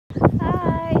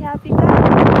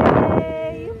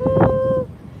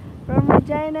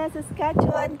Regina,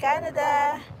 Saskatchewan,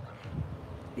 Canada.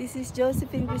 This is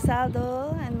Josephine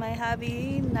Grisaldo and my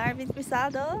hubby, Narvin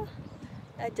Grisaldo.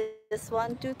 I just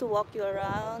want you to walk you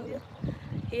around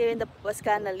here in the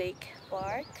Wascana Lake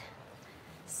Park.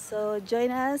 So join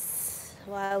us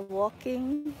while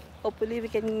walking. Hopefully we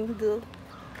can do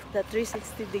the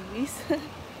 360 degrees.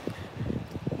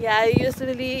 Yeah,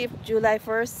 usually if July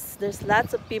 1st, there's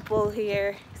lots of people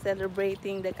here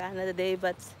celebrating the Canada Day,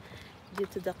 but due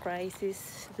to the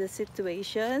crisis, the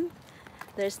situation,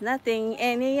 there's nothing,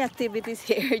 any activities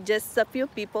here, just a few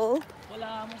people.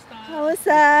 Hola,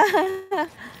 Kamusta?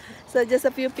 So just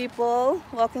a few people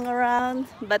walking around,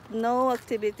 but no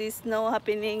activities, no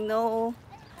happening, no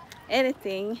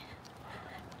anything.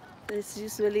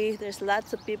 There's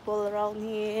lots of people around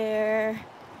here,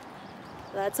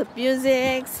 lots of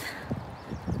musics,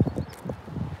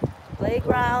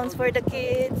 playgrounds for the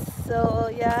kids. So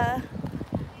yeah,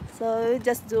 so we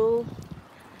just do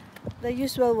the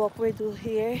usual walk we do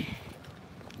here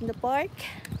in the park.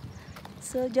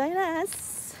 So join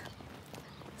us.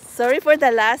 Sorry for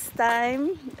the last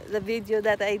time, the video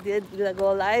that I did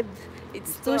go live.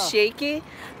 It's too shaky,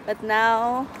 but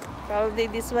now probably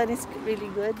this one is really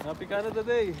good. Happy Canada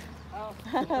Day!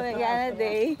 Canada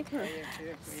Day.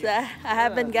 So I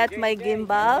haven't got my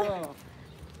gimbal.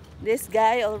 This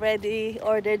guy already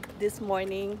ordered this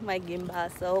morning my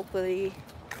gimbal, so hopefully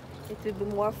it will be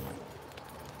more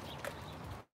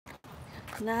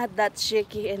not that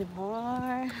shaky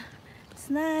anymore. It's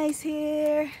nice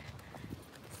here.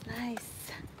 It's nice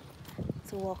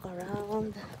to walk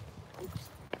around.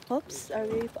 Oops, are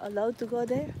we allowed to go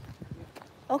there?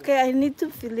 Okay, I need to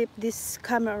flip this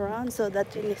camera around so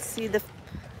that you see the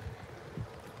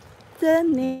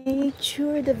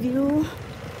nature, the view.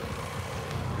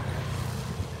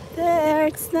 There,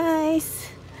 it's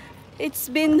nice. It's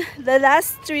been the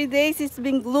last 3 days. It's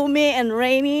been gloomy and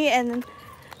rainy, and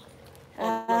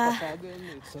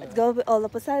all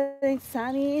of a sudden it's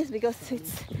sunny because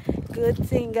it's good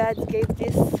thing God gave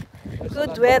this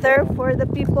good weather for the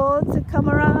people to come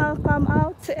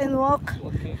out and walk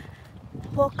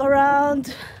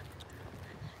around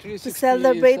to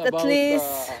celebrate at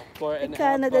least the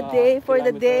Canada Day for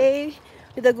the day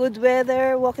with the good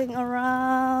weather, walking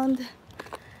around.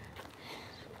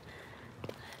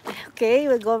 Okay,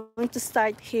 we're going to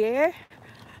start here.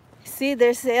 See,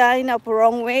 there's a line up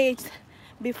wrong way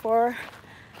before.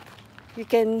 You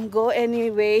can go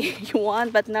any way you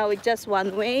want, but now it's just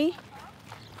one way,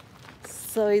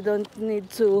 so you don't need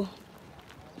to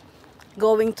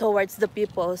going towards the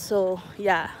people. So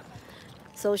yeah,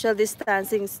 social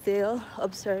distancing still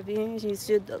observing. You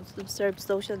should observe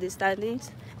social distancing.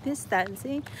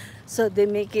 So they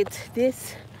make it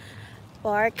this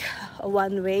park a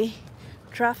one-way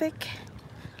traffic.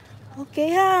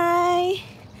 Okay, hi.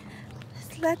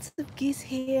 There's lots of geese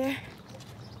here.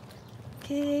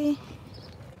 Okay,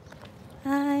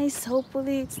 nice.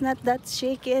 Hopefully it's not that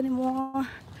shaky anymore.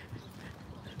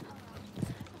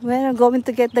 When I'm going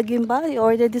to get the gimbal, I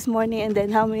ordered this morning, and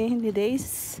then how many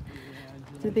days?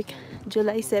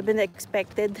 July 7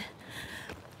 expected.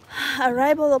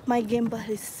 Arrival of my gimbal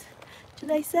is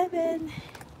July 7.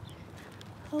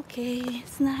 Okay,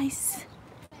 it's nice.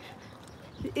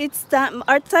 It's time.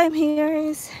 Our time here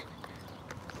is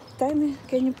time.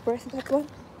 Can you press that one?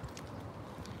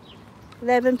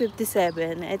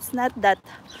 11:57. It's not that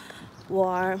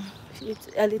warm. It's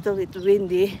a little bit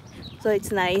windy, so it's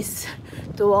nice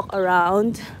to walk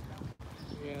around.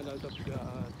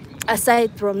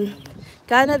 Aside from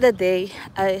Canada Day,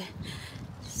 I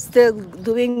still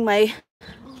doing my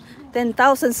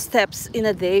 10,000 steps in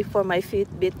a day for my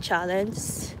Fitbit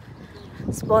challenge,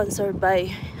 sponsored by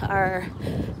our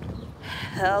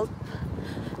health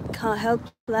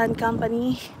plan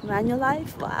company,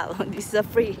 Manulife. Wow, this is a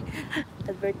free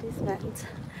advertisement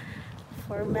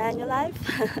for Manulife.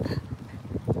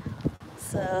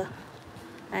 So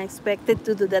I expected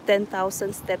to do the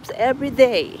 10,000 steps every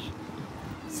day.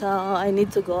 So I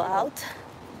need to go out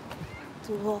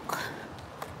to walk.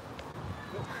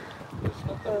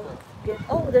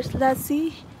 Oh, there's lots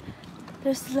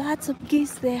of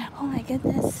geese there. Oh my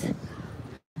goodness.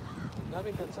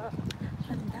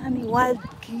 Ang daming wild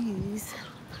geese.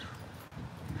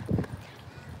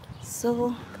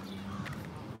 So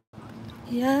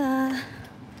yeah,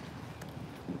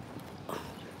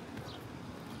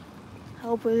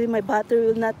 hopefully my battery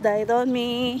will not die on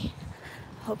me.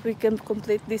 Hope we can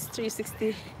complete this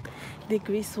 360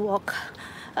 degrees walk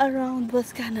around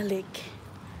Wascana Lake.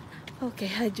 Okay,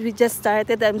 we just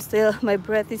started. My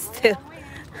breath is still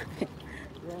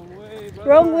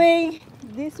wrong way.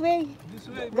 This way,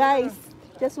 guys,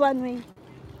 just one way.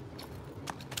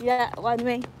 Yeah, one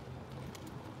way.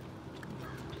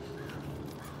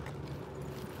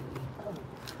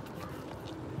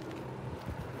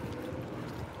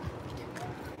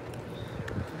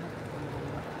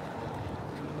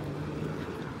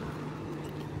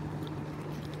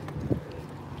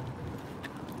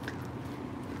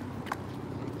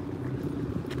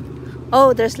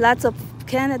 Oh, there's lots of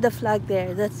Canada flag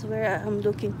there. That's where I'm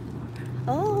looking.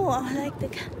 Oh, I like the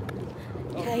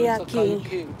Oh, there's a kayaking.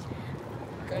 kayaking.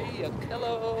 Kayak,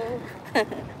 hello.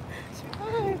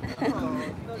 Hi. Oh,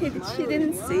 that's She smiling.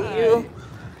 didn't see you. Hi.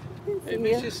 Didn't see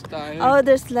Maybe you. she's tired. Oh,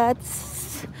 there's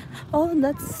lots. Oh,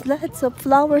 that's lots of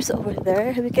flowers over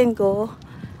there. We can go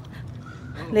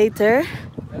Oh, later.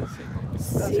 dancing.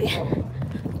 Dancing See, flower.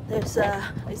 there's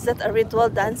a. Is that a ritual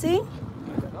dancing?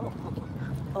 I don't know.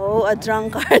 Oh, a Maybe.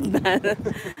 drunkard man.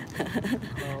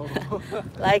 Oh,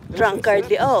 Like there's some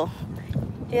drunkardly. steps. Oh,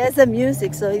 he has the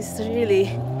music, so he's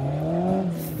really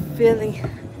feeling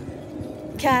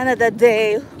Canada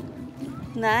Day.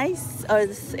 Nice. Or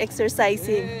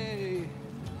exercising. Hey.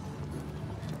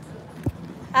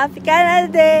 Happy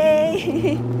Canada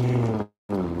Day!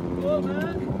 Whoa,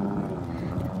 man.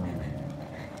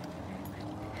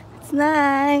 It's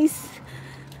nice.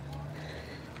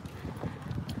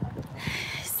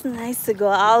 It's nice to go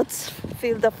out,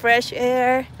 feel the fresh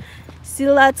air. See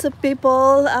lots of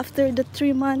people after the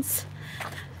 3 months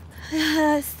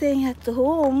staying at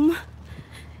home.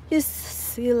 You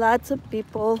see lots of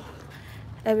people.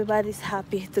 Everybody's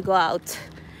happy to go out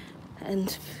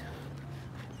and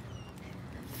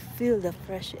feel the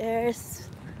fresh air.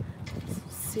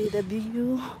 See the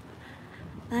view.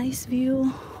 Nice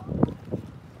view.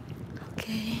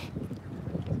 Okay.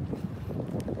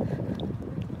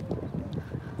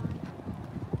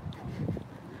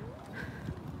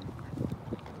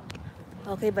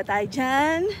 Okay ba tayo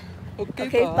dyan? Okay,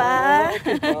 Okay pa?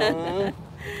 Okay pa.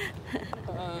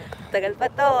 Tagal pa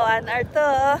to, 1 hour to.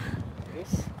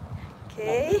 Yes.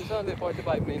 Okay. It's only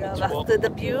 45 Go minutes back walk to the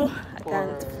view. I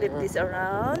can for flip this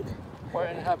around.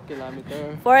 4.5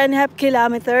 kilometers. 4.5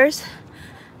 kilometers.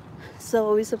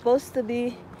 So we're supposed to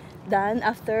be done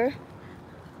after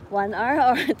 1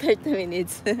 hour or 30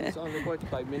 minutes. It's only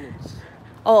 45 minutes.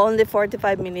 Oh, only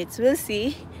 45 minutes. We'll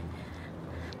see.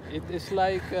 It is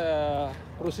like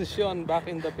procession back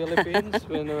in the Philippines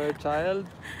when we were a child,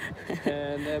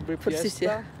 and every Procession.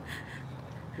 fiesta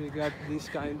we got this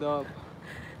kind of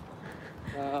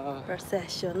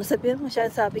Procession. Sabihin mo siya,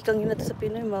 sabi kang yun na to sa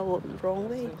Pinoy, wrong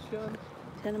way. procession.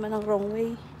 Siya naman ang wrong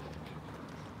way.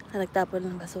 Nagtapon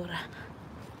ng basura.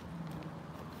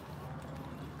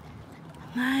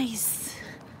 Nice.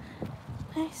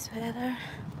 Nice weather.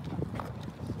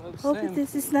 So Hope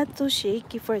this is not too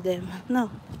shaky for them. No,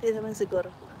 hindi naman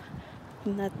siguro.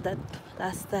 Not that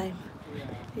last time.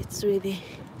 It's really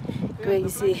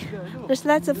crazy. There's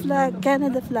lots of flag,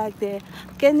 Canada flag there.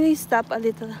 Can we stop a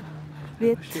little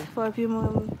bit for a few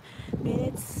more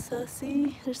minutes? So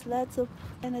see, there's lots of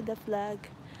Canada flag.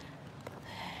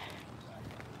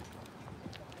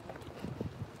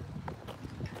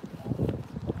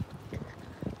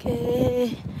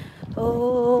 Okay.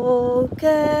 Oh,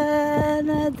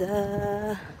 Canada.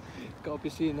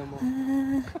 Ka-opisina mo.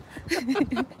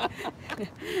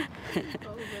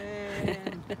 Oh,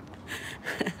 man.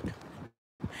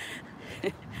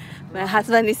 My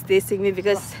husband is teasing me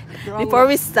because before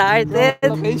we started,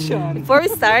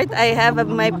 I have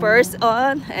my purse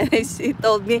on, and she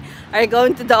told me, "Are you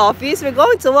going to the office? We're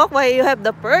going to walk. Why you have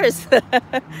the purse?"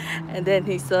 And then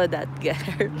he saw that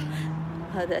girl.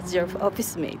 Oh, that's your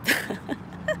office mate.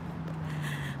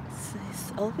 So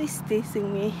he's always teasing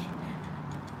me.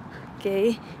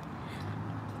 Okay.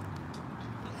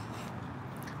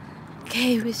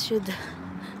 Okay, we should.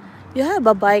 You have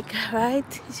a bike, right?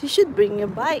 You should bring your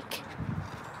bike.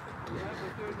 Yeah,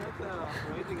 but you're not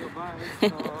riding a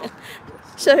bike,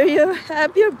 So so you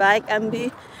have your bike and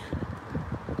be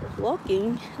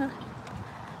walking,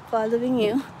 following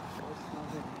you.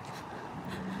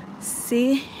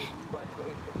 See,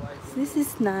 this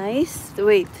is nice.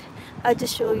 Wait, I'll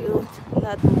just show you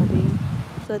not moving.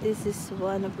 So this is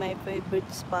one of my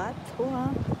favorite spots.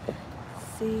 Wow.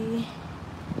 See,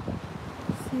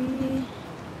 see,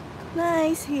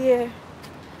 nice here.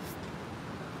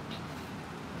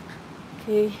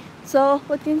 Okay, so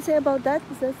what can you say about that?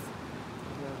 Is that,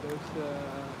 yeah, there's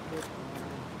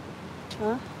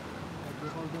huh? what do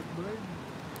you call that bird?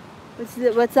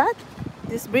 What's that?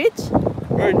 This bridge?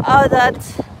 Bird. Oh,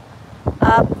 that's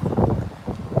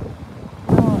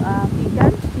no,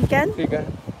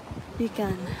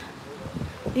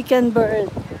 pecan bird.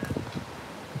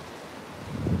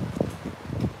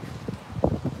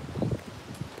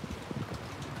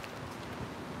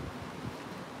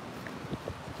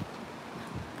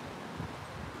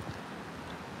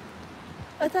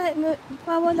 At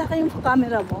mawala kayong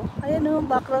camera mo. Ayan o,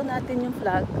 background natin yung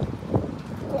flag.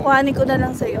 Kukuhanin ko na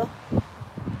lang sa'yo.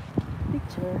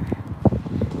 Picture.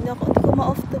 Hindi ko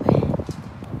ma-off to eh.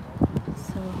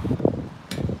 So,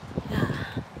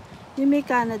 yeah. You may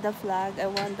Canada flag. I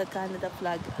want the Canada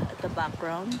flag at the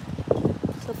background.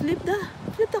 So flip the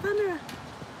camera.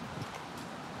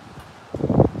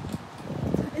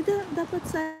 Dapat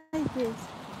sideways.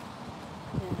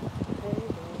 Yeah. There you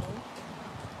go.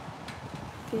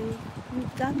 Okay.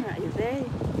 Move camera. You there?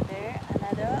 There.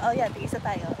 Another. Oh yeah, tigisa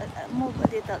tayo. Move a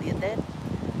little. You there?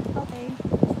 Okay.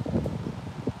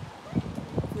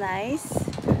 Nice.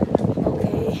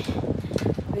 Okay.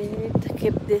 We need to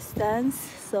keep distance.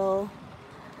 So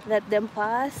let them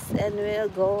pass and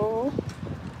we'll go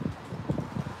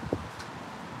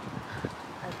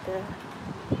at the...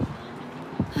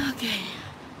 Okay.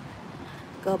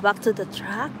 Go back to the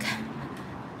track.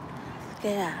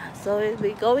 Okay, yeah. So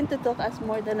we're going to talk us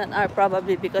more than an hour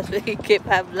probably because we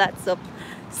have lots of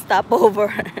stopover.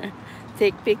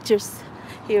 Take pictures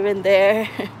here and there.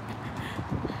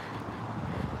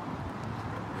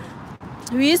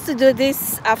 We used to do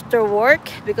this after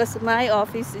work because my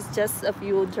office is just a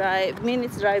few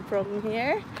minutes drive from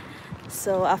here.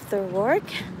 So after work,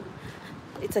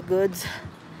 it's a good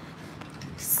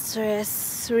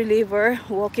stress reliever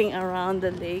walking around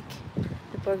the lake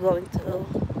before going home.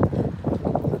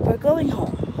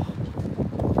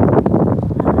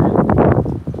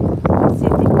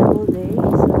 Sitting the whole day,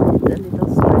 so it's a little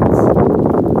stress.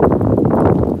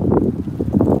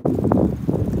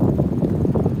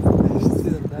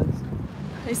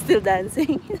 He's still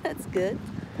dancing. That's good.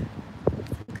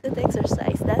 Good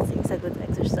exercise. Dancing is a good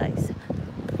exercise.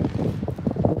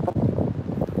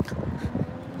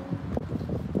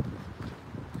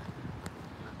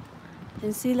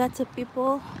 You see lots of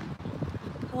people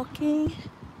walking.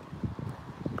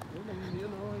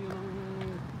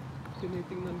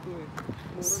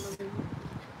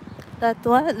 That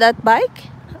one? That bike?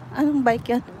 Anong bike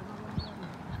yan?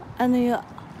 Ano yun?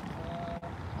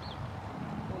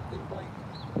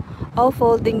 Oh,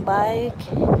 folding bike.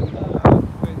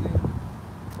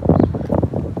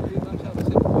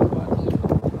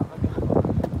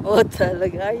 Oh,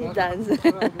 talaga. Are you dancing?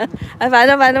 Ay,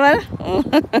 paano?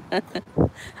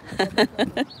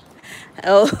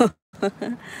 Oh.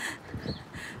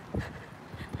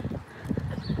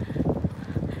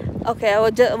 Okay, I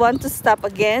would just want to stop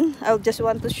again. I just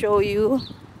want to show you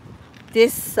this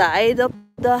side of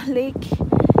the lake.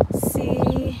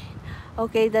 See?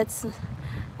 Okay, that's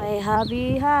my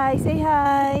hubby. Hi, say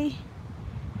hi.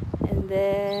 And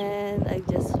then I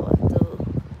just want to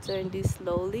turn this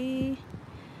slowly.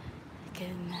 You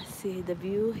can see the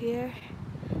view here.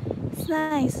 It's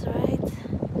nice, right?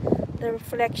 The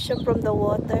reflection from the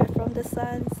water, from the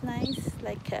sun, is nice,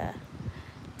 like a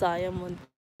diamond.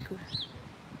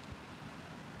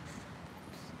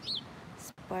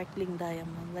 Sparkling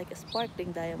diamond, like a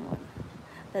sparkling diamond.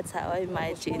 That's how I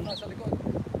imagine.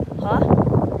 Huh?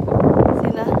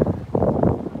 Sina?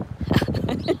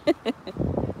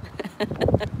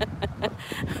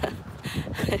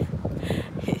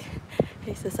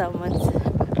 He's someone's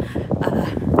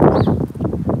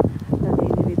the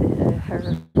lady with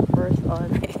her purse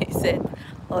on. He said,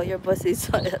 "Oh, your boss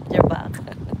is at your back."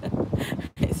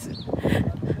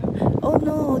 Oh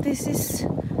no, this is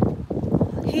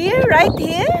here, right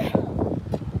here.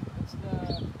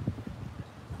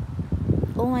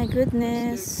 Oh my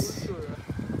goodness.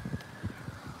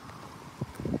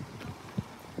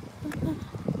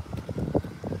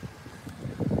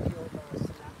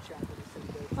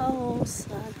 Oh,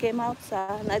 sun came out,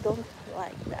 sun. I don't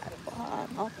like that one.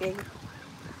 Okay.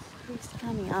 He's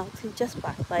coming out. He just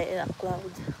passed by a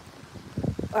cloud.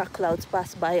 Or clouds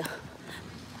passed by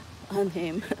on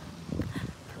him.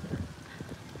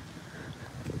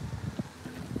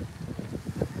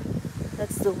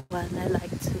 That's the one I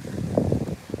like to.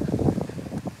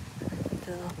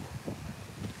 The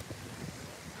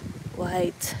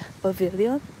white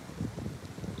pavilion.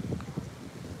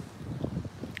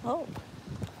 Oh.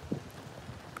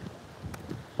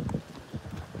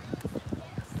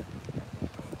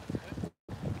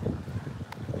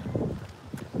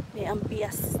 May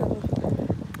ampias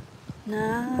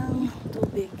ng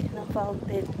tubig, ng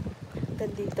fountain.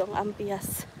 Dito ang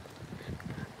ampias.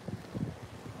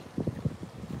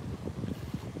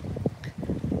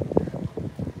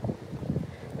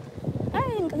 Ay,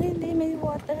 hanggang hindi may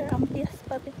water, ampias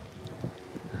pa rin.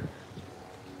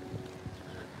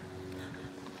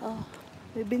 Oh,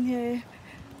 we've been here,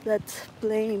 that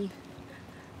plane,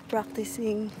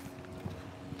 practicing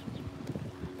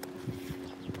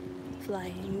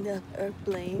flying the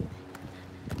airplane.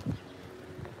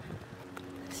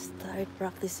 start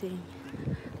practicing.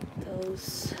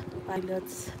 Those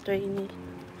pilots training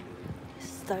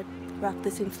start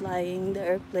practicing flying the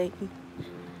airplane.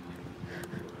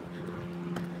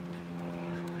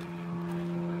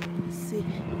 Let's see,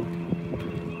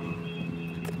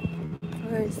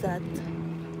 where is that?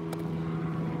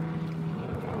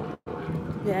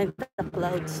 Behind the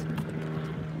clouds.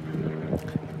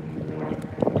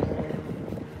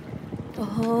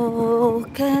 Oh,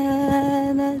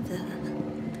 Canada.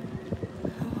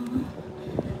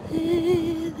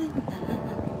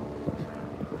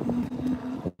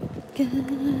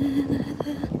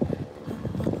 Canada.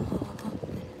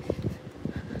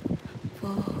 For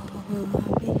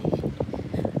me.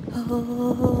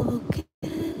 Oh,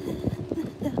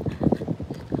 Canada.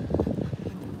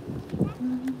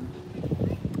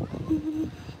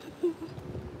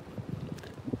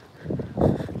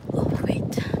 Oh,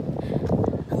 wait.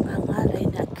 Nangangalay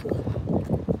na ako.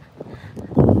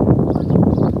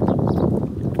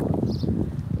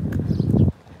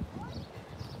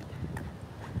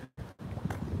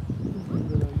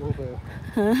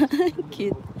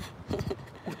 Cute.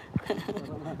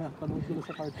 Panood ko na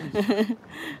sa cartoons.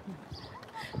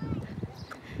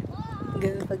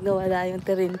 Ganun pag nawala yung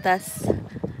tirintas.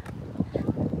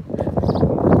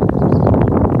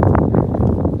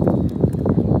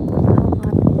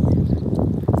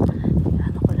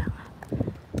 Ano ko lang.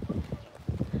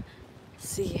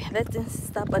 See, let's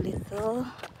stop a little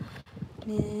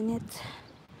minute.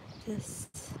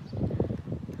 Just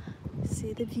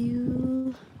see the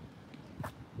view.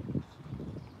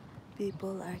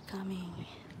 People are coming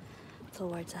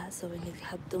towards us, so we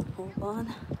have to move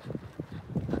on.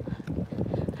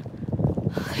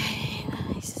 Okay,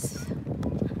 nice.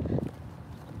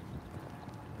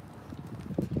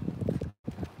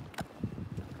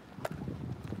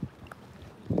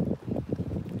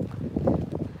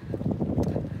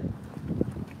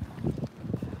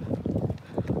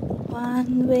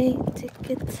 One-way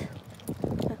ticket.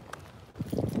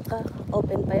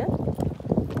 Open pa yan?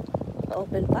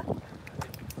 Open pa?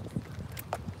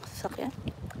 Sakyan?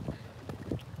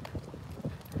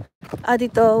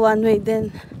 Dito, one way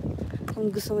din.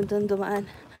 Kung gusto mo doon dumaan.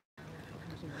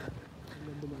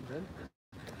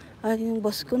 Yung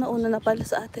boss ko nauna na pala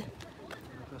sa atin.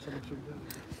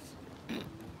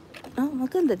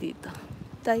 Maganda dito.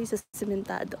 Tayo sa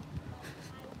sementado.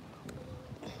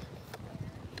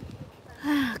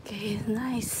 Okay,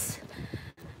 nice.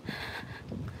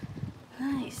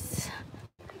 Nice.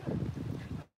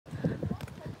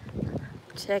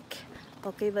 Check.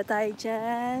 Okay ba tayo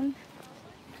dyan?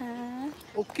 Ha?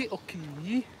 Okay,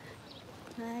 okay.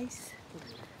 Nice.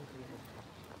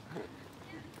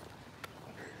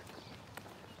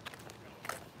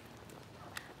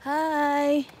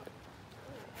 Hi.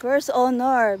 First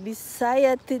honor,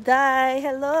 Bisaya Tiday.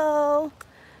 Hello.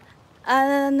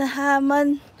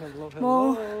 Anahaman Hello,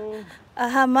 mo. hello.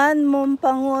 Ahaman mong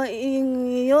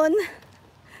panguing yun.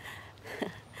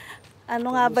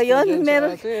 Ano nga ba yun?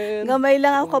 Meron, gamay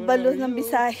lang ako kabalo ng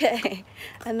Bisaya eh.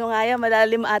 Ano nga yan?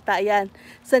 Malalim ata yan.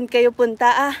 Saan kayo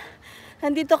punta?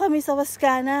 Nandito kami sa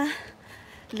Wascana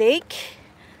Lake.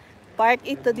 Park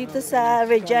ito dito sa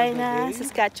Regina,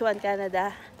 Saskatchewan,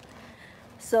 Canada.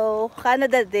 So,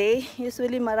 Canada Day.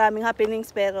 Usually maraming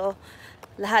happenings pero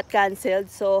lahat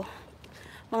canceled. So,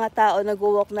 mga tao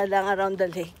nag-walk na lang around the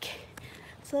lake.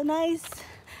 So nice.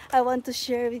 I want to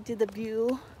share with you the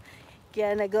view.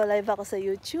 Kaya nag-live ako sa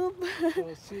YouTube.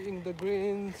 Seeing the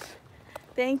greens.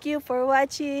 Thank you for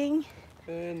watching.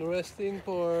 And resting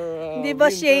for Hindi ba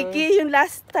winter. shaky? Yung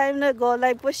last time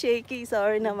nag-live po shaky.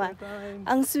 Sorry naman. Time.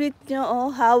 Ang sweet nyo,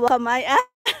 oh. Hawak kamay.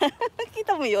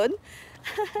 Kita mo yun?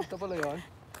 Ito pala yun.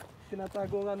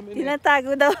 Tinatago nga namin.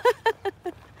 Tinatago daw.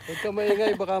 Huwag ka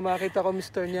maingay, baka makita ko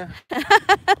mister niya.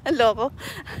 Loko.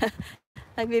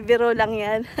 Nagbibiro lang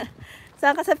yan.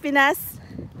 Saan ka sa Pinas?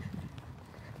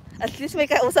 At least may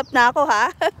kausap na ako,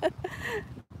 ha?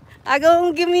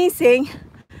 Agong gimising.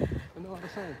 Ano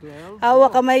oras na? 12? Hawa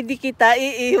kamay di kita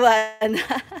iiwan.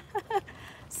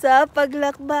 Sa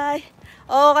paglakbay.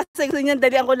 Oo, kasi gusto niyan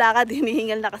dalian ko lakad.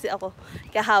 Hinihingal na kasi ako.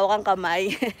 Kaya hawak ang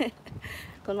kamay.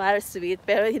 Kunwari sweet.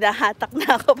 Pero hinahatak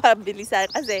na ako para bilisan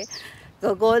kasi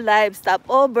go live, stop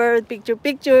over,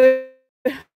 picture.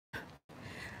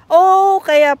 Oh,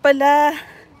 kaya pala.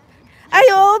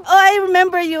 I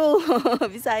remember you.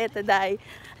 Bisaya Taday.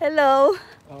 Hello.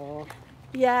 Oo.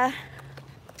 Yeah.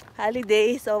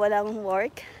 Holiday, so walang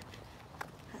work.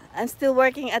 I'm still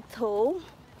working at home.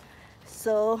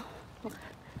 So,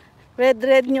 red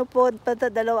nyo po pata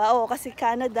dalawa. Kasi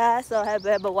Canada, so I have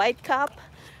a white cup,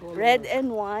 red and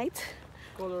white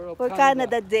Color of for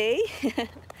Canada Day.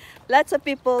 Lots of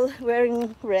people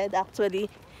wearing red actually.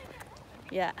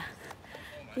 Yeah.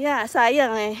 Yeah,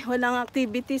 sayang eh. Walang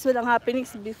activities, walang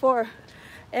happenings before.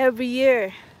 Every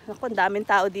year. Naku, ang daming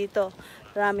tao dito.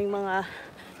 Maraming mga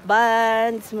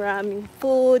bands, maraming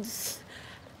foods,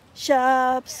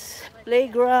 shops,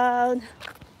 playground.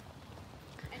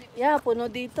 Yeah, puno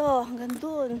dito. Hanggang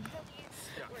dun.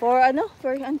 For ano?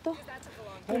 For ano to?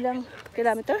 Ilang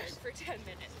kilometers?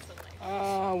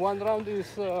 One round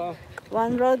is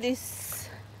One road is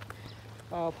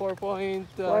 4.6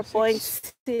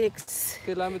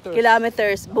 kilometers.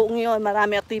 kilometers. Buong yun.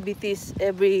 Marami activities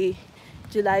every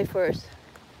July 1st.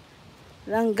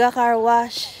 Langga Car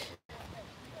Wash.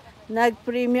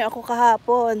 Nag-premium ako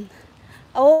kahapon.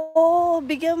 Oh,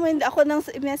 bigyan mo ako ng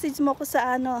message mo ko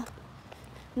sa ano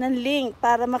ng link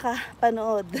para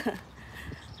makapanood.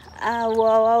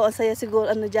 Wow, ang saya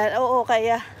siguro ano dyan. Oo,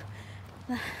 kaya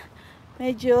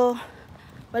medyo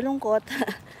malungkot.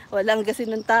 Walang kasi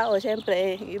ng tao,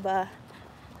 syempre iba.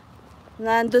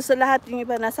 Nandun sa lahat yung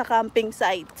iba nasa camping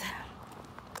site.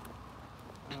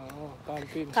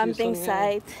 Camping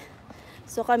site.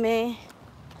 So kami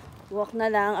walk na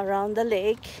lang around the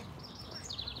lake.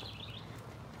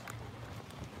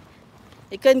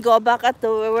 You can go back at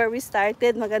where we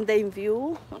started. Maganda yung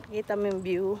view. Makikita mo yung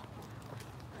view.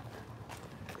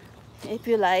 If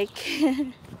you like.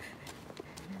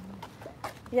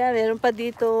 Yeah, meron pa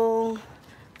ditong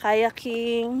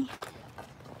kayaking,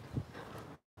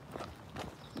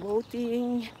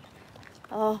 boating.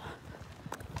 Oh,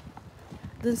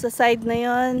 dun sa side na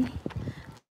yon,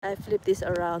 I flip this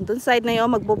around. Dun side na yon,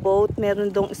 magbo-boat.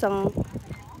 Meron dong isang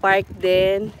park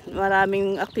din.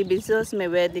 Maraming activities.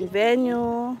 May wedding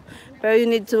venue. Pero you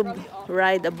need to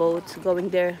ride a boat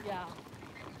going there.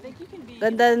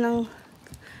 Ganda ng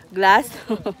glass.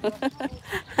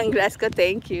 Ang glass ko,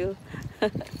 thank you.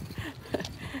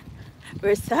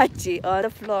 Versace on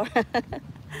the floor.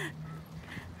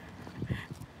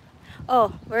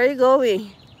 Oh, where are you going?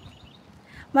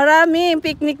 Maraming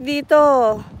picnic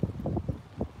dito.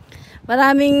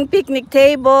 Maraming picnic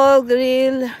table,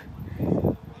 grill,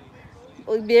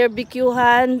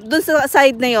 barbecuehan. Doon sa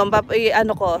side na yon,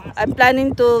 ano ko, I'm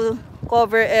planning to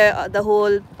cover the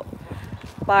whole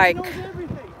park.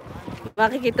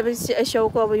 Makikita mo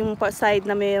show ko yung side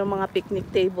na mayroong mga picnic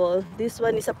table. This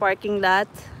one is a parking lot.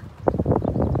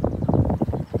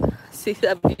 See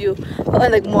the view. Oh,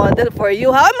 nag-model for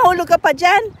you. Ha? Mahulog ka pa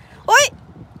dyan? Hoy!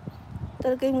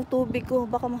 Talaga yung tubig ko.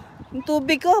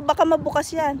 Baka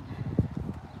mabukas yan.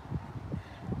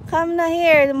 Come na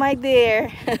here, my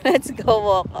dear. Let's go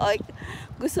walk. Oh,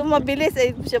 gusto mabilis.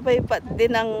 Eh, siya pa yung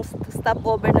din ng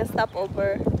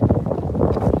stopover.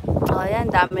 Oh,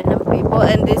 yan. Dami ng people.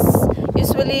 And this,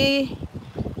 usually,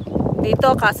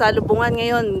 dito, kasalubungan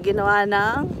ngayon, ginawa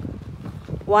ng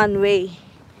one-way.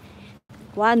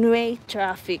 One-way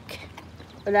traffic.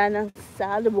 Wala nang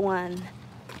salubungan.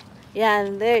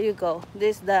 Yan, there you go.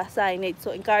 This is the signage.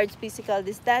 So, encourage physical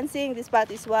distancing. This path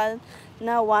is one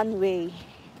way.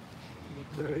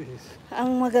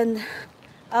 Ang maganda.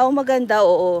 Maganda,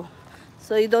 oo.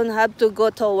 So, you don't have to go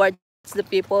towards the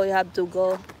people. You have to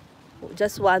go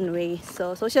just one way.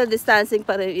 So, social distancing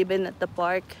pa rin even at the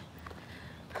park.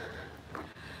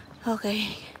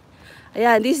 Okay.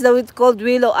 Ayan, this is called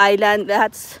Willow Island.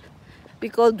 We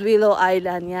called Willow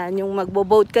Island. Yan, yung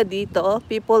magbo-boat ka dito.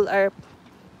 People are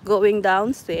going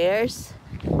downstairs,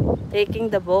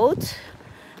 taking the boat,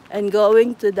 and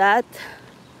going to that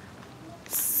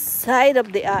side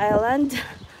of the island.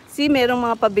 See, merong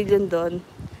mga pavilion doon.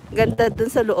 Ganda doon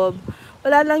sa loob.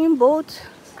 Wala lang yung boat.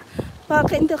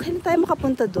 Bakit hindi tayo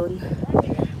makapunta doon?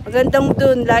 Magandang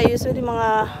doon. Usually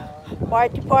mga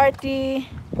party.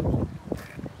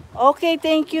 Okay,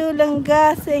 thank you,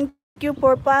 Langga. Thank you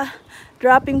for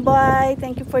dropping by.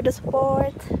 Thank you for the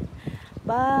support.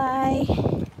 Bye.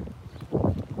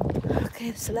 Okay,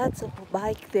 there's lots of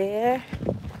bike there.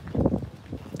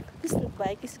 This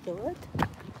bike is good.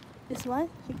 This one?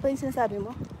 Yung pa yung sinasabi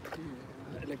mo?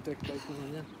 Electric bike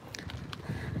naman yan.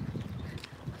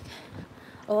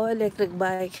 Oh, electric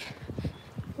bike.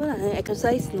 Wala na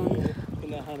exercise nun.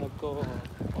 Hinahanap ko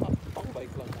pang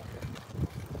bike lang natin.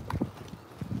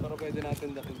 Para pwede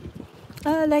natin dakin dito.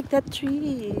 I like that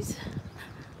trees.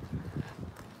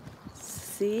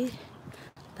 See?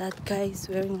 That guy is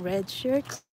wearing red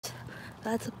shirts.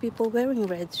 Lots of people wearing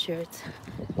red shirts.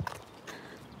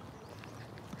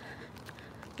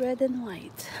 Red and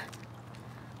white.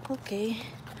 Okay.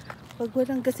 Pag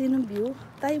walang kasi ng view,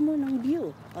 tayo mo ng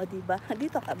view. O, diba?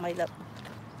 Dito ka, my love.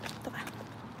 Dito ka.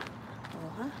 O,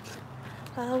 ha?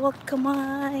 Hawak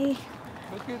kamay.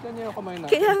 Ba't kita niyo yung kamay natin?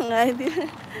 Kaya nga, hindi.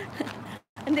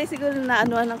 Hindi, siguro na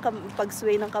ano ng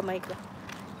pag-sway ng kamay ko.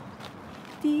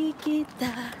 Di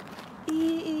kita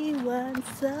iiwan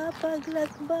sa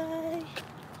paglakbay.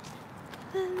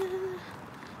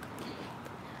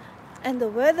 And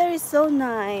the weather is so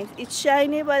nice. It's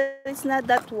shiny but it's not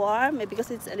that warm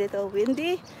because it's a little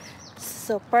windy.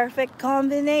 So perfect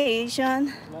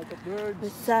combination Lot of birds.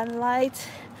 with sunlight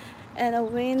and a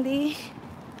windy.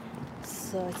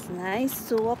 So it's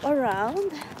nice to walk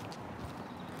around.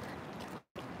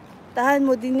 Tahan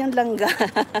mo din yung langga.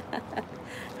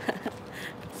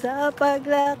 Sa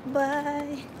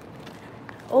paglakbay.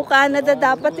 O Canada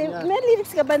dapat. May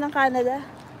lyrics ka ba ng Canada?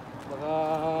 Baka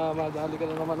madali ka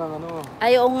na naman ng ano.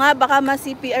 Ay, oo nga, baka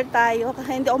ma-CPR tayo.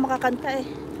 Kasi hindi ako makakanta eh.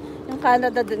 Yung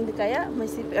Canada din, hindi kaya? May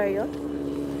CPR yun?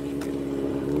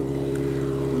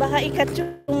 Baka ikat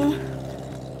yung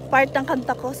part ng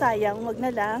kanta ko. Sayang, wag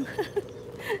na lang.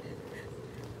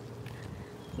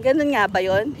 Ganun nga ba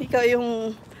yun? Ikaw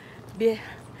yung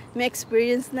may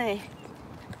experience na eh.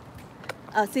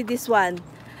 Oh, see this one.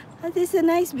 Oh, this is a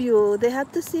nice view. They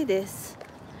have to see this.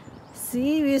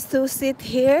 See, we used to sit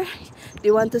here. Do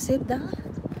you want to sit down?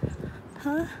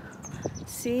 Huh?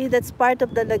 See, that's part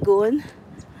of the lagoon.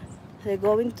 They're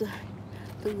going to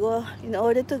go. In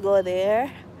order to go there,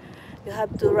 you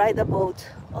have to ride a boat.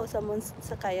 Oh, someone's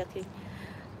kayaking.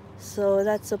 So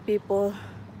that's the people.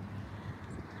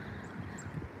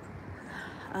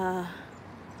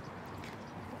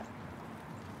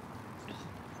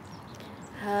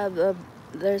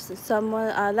 There's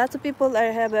someone, lots of people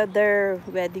have their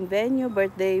wedding venue,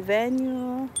 birthday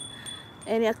venue,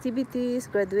 any activities,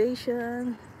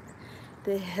 graduation.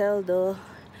 They held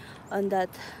on that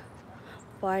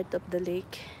part of the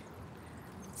lake.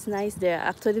 It's nice there.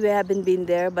 Actually, we haven't been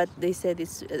there, but they said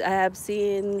it's. I have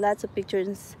seen lots of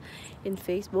pictures in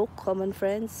Facebook, common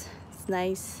friends. It's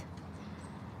nice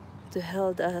to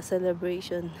hold a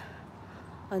celebration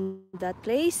on that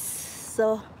place.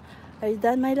 So, are you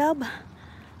done, my love?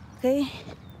 Okay,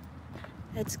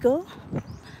 let's go.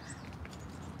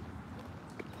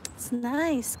 It's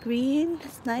nice, green.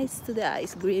 It's nice to the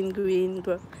eyes. Green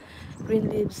leaves.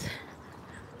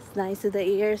 It's nice to the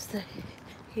ears.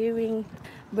 Hearing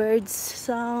birds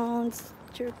sounds,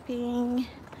 chirping.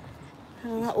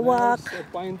 Walk. The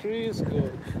pine tree is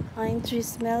good. Pine tree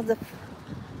smells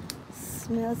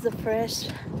the fresh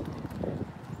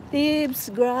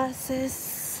leaves,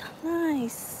 grasses.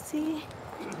 Nice. See.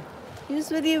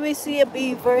 Usually we see a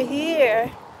beaver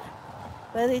here,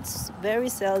 but it's very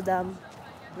seldom.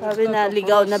 Probably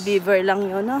naligaw na beaver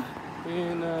lang yun, no?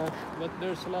 But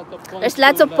there's a lot of pollen. There's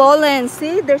lots of pollen.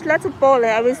 See, there's lots of pollen.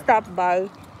 I will stop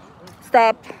by.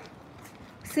 Stop.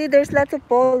 See, there's lots of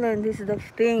pollen. This is the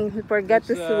thing. We forgot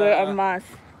to wear a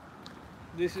mask.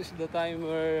 This is the time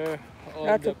where all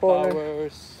Lots the of pollen.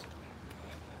 flowers,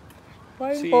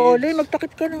 Parang pollen.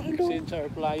 Magtakip ka ng ilong. seeds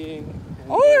are flying.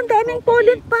 Oh, ang daming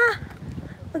pollen pa.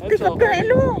 Magtakip ka ng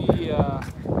ilong. We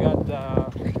got the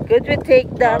Good, we take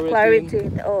the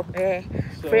Claritin. Claritin. Oh, eh.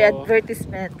 So- Free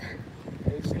advertisement.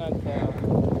 it's not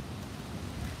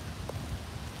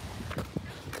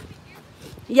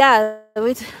Yeah,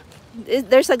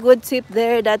 there's a good tip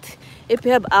there that if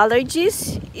you have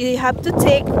allergies, you have to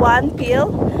take one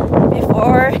pill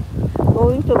before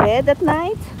going to bed at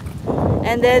night,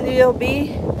 and then you'll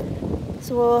be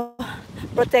so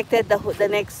protected the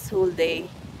next whole day.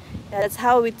 That's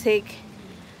how we take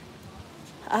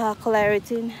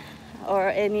Claritin or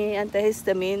any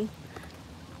antihistamine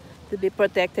to be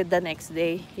protected the next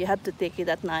day. You have to take it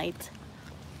at night.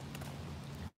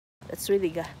 That's really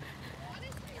good.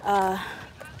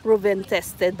 Proven,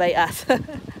 tested by us.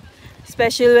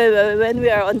 Especially when we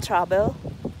are on travel,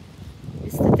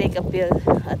 is to take a pill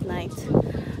at night.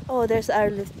 Oh, there's our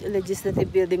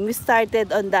legislative building. We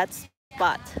started on that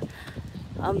spot,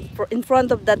 in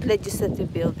front of that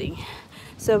legislative building.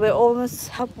 So we're almost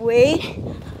halfway.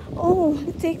 Oh,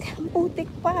 putik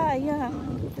pa. Yeah,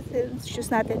 shoes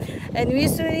natin. And we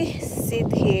usually sit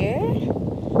here.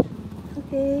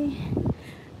 Okay,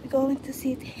 we're going to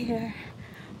sit here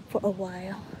for a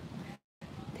while.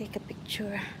 Take a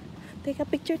picture. Take a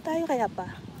picture tayo kaya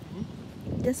pa.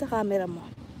 Diyan sa camera mo.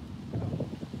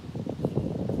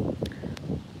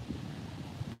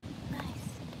 Nice.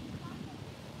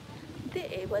 Hindi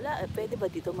eh, wala. Pwede ba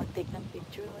dito mag-take ng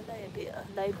picture? Wala eh.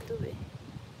 Live to eh.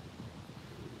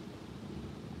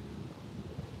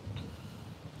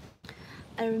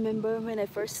 I remember when I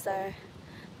first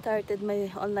started my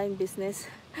online business,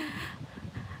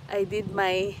 I did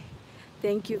my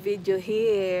thank you video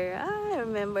here. I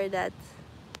remember that.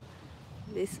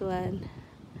 This one.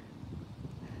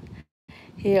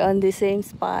 Here on the same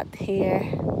spot here.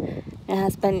 My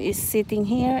husband is sitting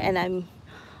here and I'm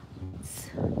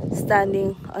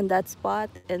standing on that spot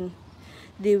and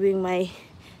doing my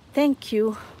thank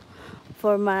you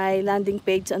for my landing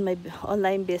page on my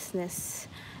online business.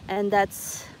 And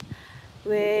that's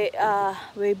way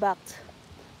back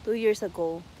 2 years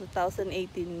ago,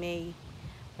 2018 May,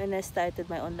 when I started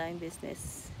my online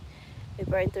business. If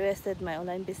you're interested in my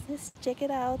online business, check it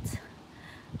out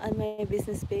on my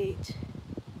business page.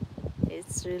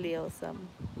 It's really awesome,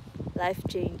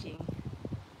 life-changing.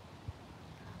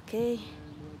 Okay.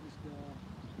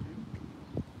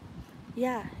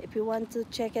 Yeah, if you want to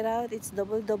check it out, it's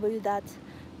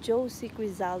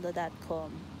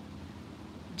www.josiecrizaldo.com.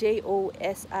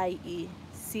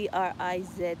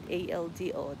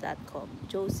 JOSIECRIZALDO.com.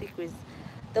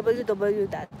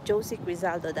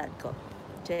 www.josiecrizaldo.com.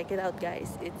 Check it out,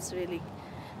 guys. It's really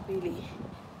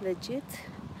legit,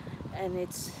 and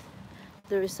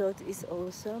the result is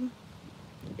awesome.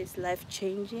 It's life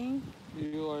changing.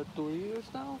 You are 2 years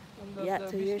now in that Yeah,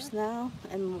 2 years business? now.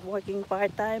 I'm working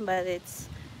part time, but it's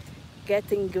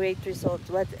getting great results.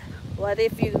 What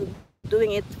if you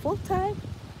doing it full time?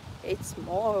 It's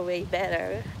more way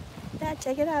better. Yeah,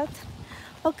 check it out.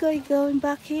 Okay, going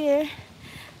back here.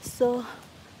 So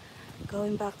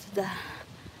going back to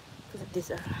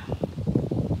this.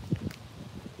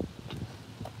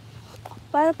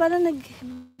 Para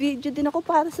nag-video din ako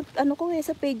para sa ano ko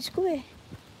sa page ko eh.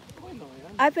 Ano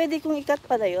yan? Ay, pwede kong ikat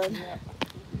pala yon. Yeah.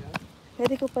 Yeah.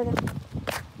 Pwede ko pala.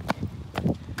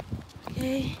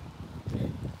 Okay.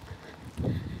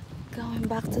 Going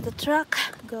back to the truck.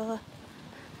 Go.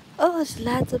 Oh, there's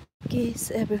lots of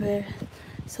geese everywhere.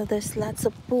 So there's lots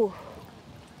of poo.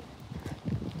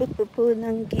 Poo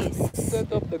ng geese.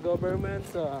 Instead of the government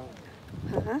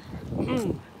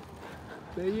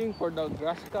paying for the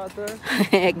grass cutter,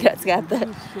 Grass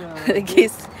cutter. The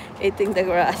geese eating the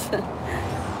grass.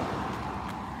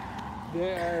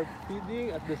 they are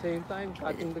feeding at the same time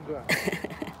cutting the grass.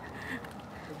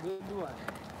 A good one.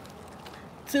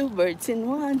 2 birds in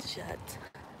 1 shot.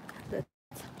 That's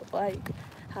why,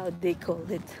 how they call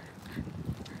it.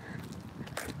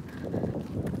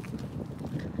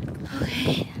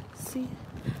 Okay, see.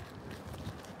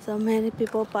 So many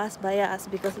people pass by us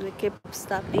because we keep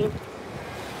stopping,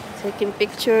 taking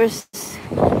pictures,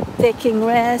 taking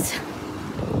rest.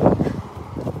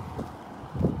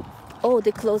 Oh,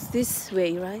 they close this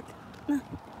way, right? No.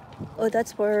 Oh,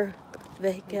 that's for It's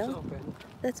vehicle. open.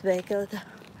 That's vehicle.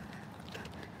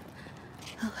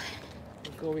 Okay.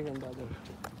 We're going on the other way.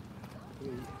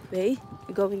 Way?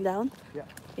 You're going down? Yeah.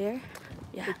 Here?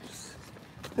 Yeah.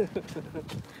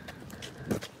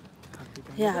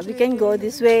 Yeah, we can go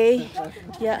this way.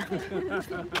 Yeah.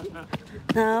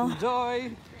 Now,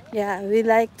 Enjoy! yeah, we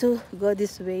like to go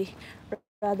this way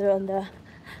rather on the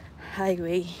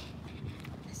highway.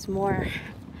 It's more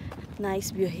nice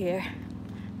view here.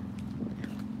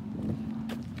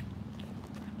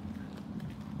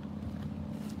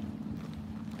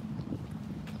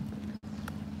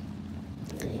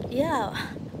 Yeah,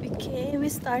 we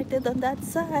started on that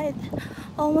side.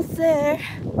 Almost there.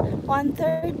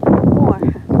 1/3 more.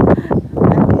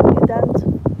 And we'll be done to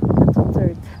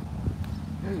 2/3.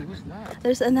 Hey, who's that?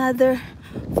 There's another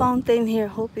fountain here.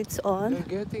 Hope it's on.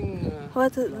 They're getting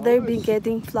What? They've been flowers.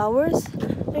 getting flowers?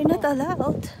 They're not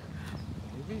allowed.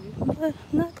 Maybe. But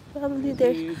not probably Maybe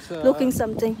they're it's looking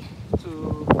something.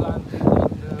 to plant it on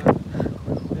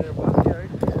their backyard.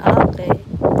 Okay.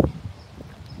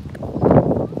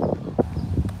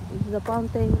 Is the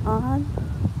fountain on?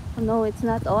 Oh, no, it's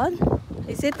not on.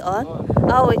 Is it on?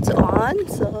 Oh, it's on.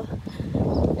 So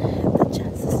the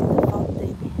chances in the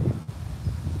fountain.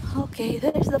 Okay,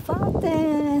 there's the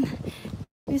fountain.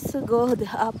 We used to go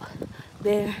up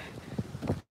there,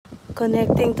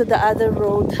 connecting to the other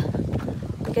road.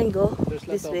 We can go There's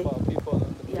this lots way. of people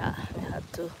on the Yeah, we have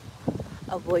to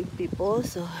avoid people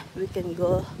so we can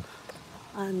go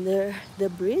under the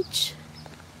bridge.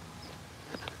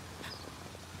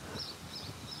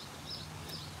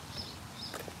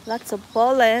 Lots of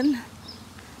pollen.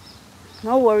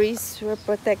 No worries, we're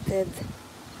protected.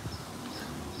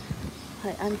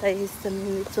 My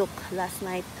antihistamine we took last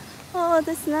night. Oh,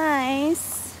 that's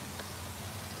nice.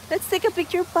 Let's take a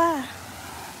picture pa.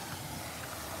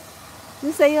 Ano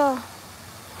sa'yo?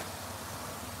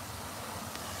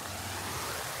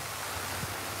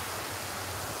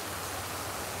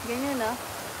 Ganyan, no?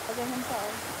 O, ganyan pa,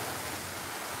 oh.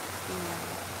 Ganyan.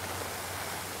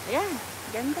 Ayan,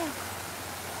 ganda.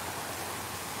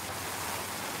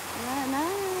 Yeah,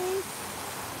 nice.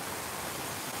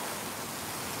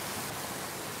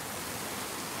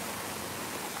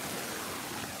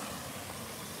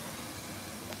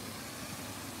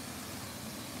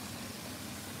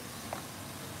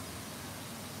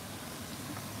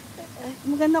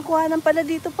 Maganda kuhanan pala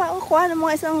dito pa. Oh, kuhanan mo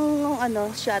isang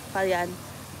ano, shot pa yan.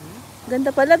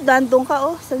 Ganda pala. Dandong ka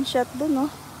oh. Isang shot dun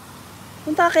oh.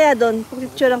 Punta ka kaya doon.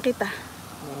 Picture lang kita.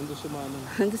 Nandun si Manong.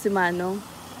 Nandun si Manong.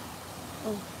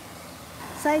 Oh.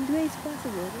 Sideways pa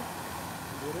siguro.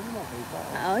 Hindi rin makita.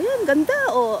 Oh, yan. Ganda.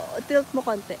 Oh, tilt mo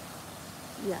konti.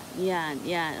 Yan.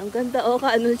 Ang ganda. Oh,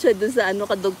 kaano siya doon sa ano,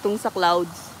 kadugtong sa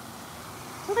clouds.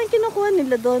 Okay, kinukuha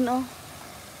nila doon oh.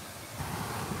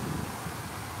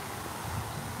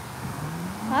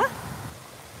 Ha?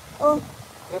 Oh.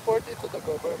 Report it to the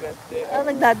government.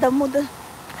 Nagdadamo doon.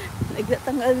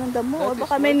 Nagtatanggal ng damo. O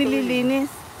baka may nililinis.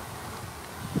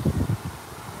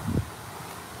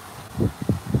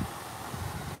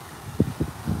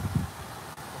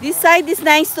 This side is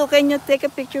nice too. Can you take a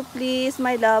picture please,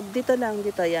 my love? Dito lang,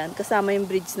 dito yan. Kasama yung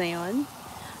bridge na yon.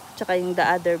 Tsaka yung the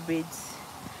other bridge.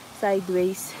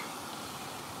 Sideways.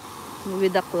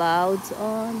 With the clouds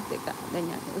on. Teka,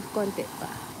 ganyan. Konti pa.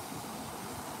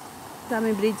 Kasama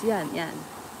yung bridge yan. Yan.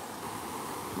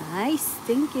 Nice.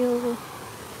 Thank you.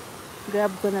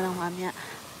 Grab ko na lang mamaya.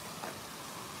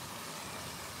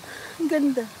 Ang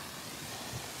ganda.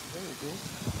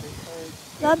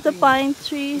 Love the pine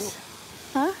trees.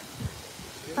 Ha?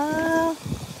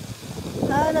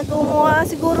 Nagumuha.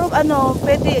 Siguro, ano,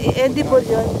 pwede, edible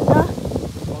yun. Ha?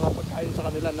 Mga pagkain sa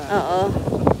kanila na. Oo.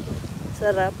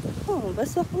 Sarap. Oh,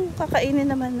 basta kung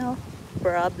kakainin naman, no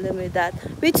problem with that.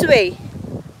 Which way?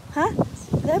 Ha?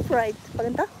 Left, right.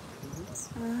 Paganda?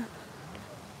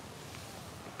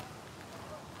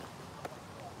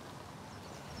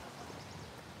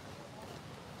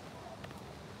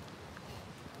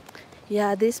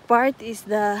 Yeah, this part is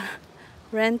the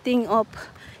renting of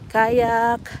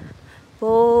kayak,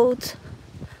 boat,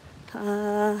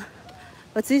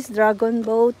 what's this? Dragon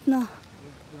boat, no?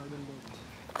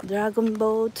 Dragon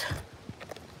boat.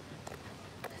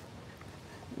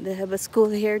 They have a school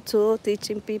here too,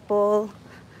 teaching people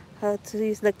how to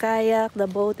use the kayak, the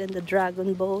boat, and the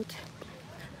dragon boat.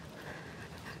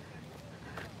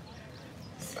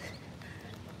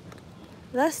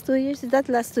 Last 2 years,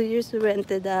 last 2 years we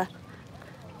rented a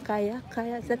kayak?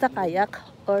 Is that a kayak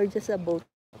or just a boat?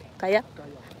 Kayak?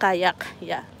 Kayak,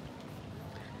 yeah.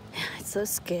 It's so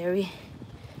scary.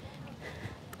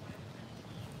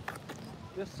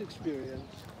 Just experience.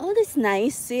 Oh, that's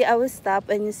nice. See, I will stop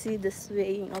and you see the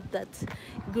swaying of that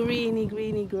greeny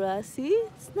grass. See,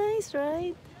 it's nice,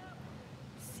 right?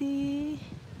 See,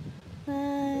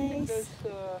 nice.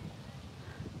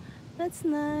 That's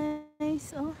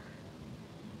nice. Oh.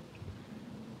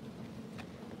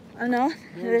 Ano?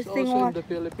 There's Resting also in one. the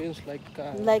Philippines like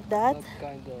that,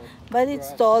 kind of but it's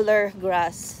grass. taller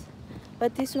grass.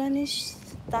 But this one is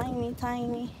tiny.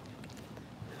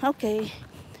 Okay.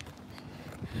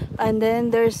 And then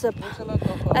there's There's a lot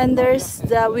of, and there's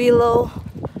the Willow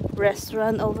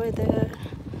restaurant over there.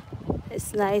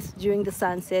 It's nice during the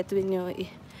sunset when you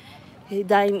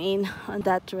dine in on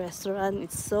that restaurant.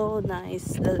 It's so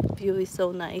nice. The view is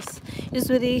so nice.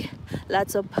 Usually,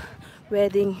 lots of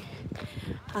wedding.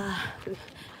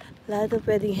 Lot of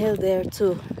wedding hill there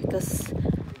too, because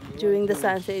during the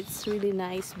sunset it's really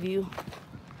nice view.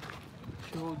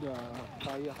 Show the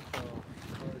kayak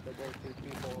for the birthday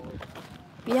people.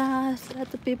 Yes, a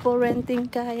lot of people renting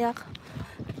kayak.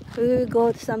 We will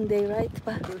go someday, right?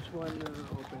 There's one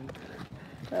open.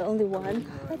 Only one?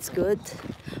 That's good.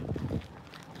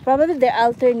 Probably they're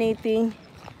alternating.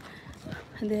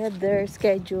 And they have their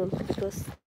schedule because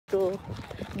to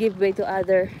give way to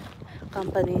other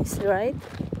companies, right?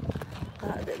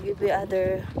 They give way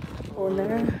other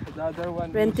owner, The other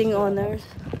one renting is, owners.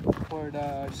 for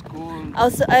the school.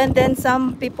 Also, and then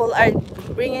some people are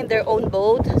bringing their own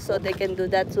boat, so they can do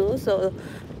that too. So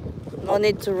no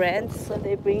need to rent. So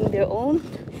they bring their own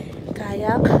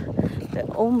kayak, their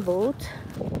own boat.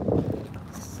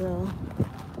 So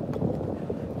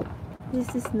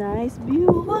this is nice view.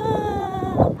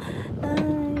 Wow,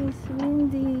 nice,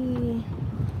 windy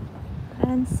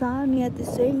and sunny at the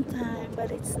same time,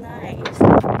 but it's nice.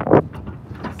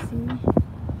 See.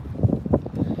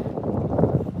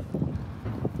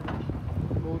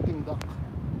 Floating duck.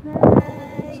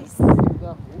 Nice.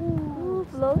 Duck. Ooh,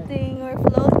 floating, we're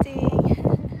floating.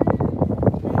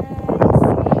 Nice.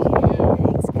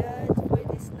 It's good for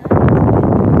this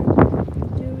night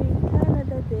during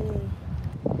Canada Day.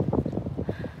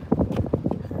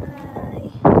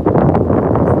 Hi.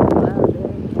 Wow,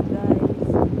 there you guys.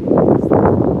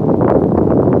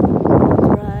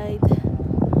 Ride.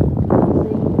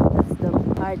 Paddling. That's the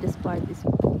hardest part is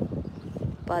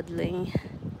paddling.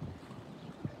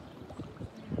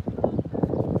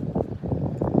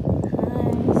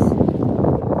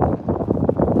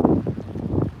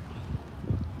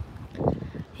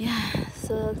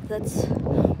 that's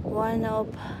one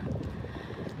of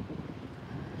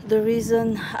the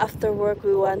reason after work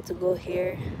we want to go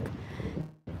here.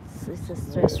 So it's a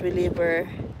stress reliever,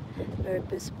 very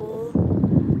peaceful.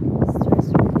 Stress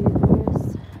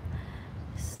relievers.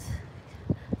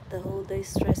 The whole day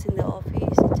stress in the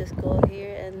office, you just go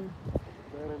here and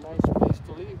Very nice place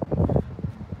to live.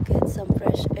 get some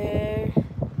fresh air.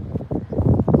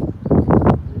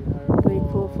 We are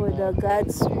Grateful all for the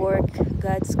God's friendly. work,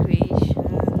 God's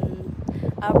creation.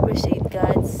 Appreciate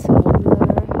God's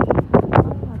wonder.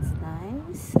 Oh, that's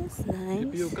nice. That's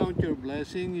If you nice. count your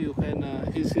blessing, you can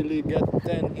easily get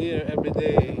 10 here every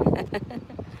day.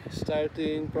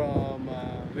 Starting from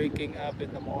waking up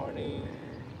in the morning,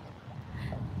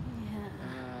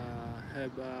 Yeah.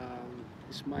 have a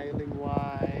smiling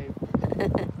wife,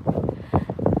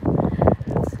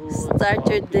 food, Start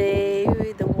your coffee. day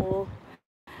with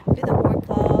the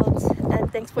workouts.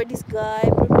 And thanks for this guy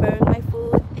preparing my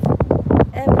food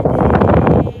every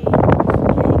day.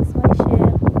 Thanks, my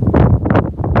chef.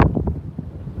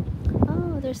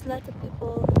 Oh, there's a lot of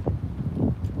people.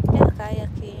 Yeah,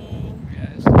 kayaking.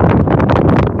 Yes.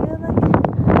 Feel like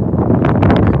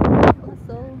I'm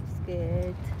so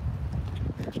scared.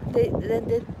 They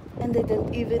and they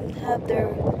don't even have their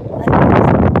life.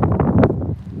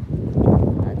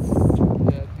 That's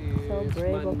That so is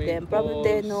brave of man-made them. Probably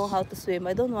they know falls. how to swim.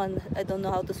 I don't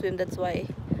know how to swim. That's why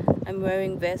I'm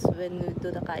wearing vest when we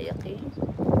do the kayaking,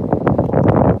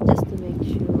 just to make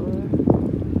sure.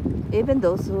 Even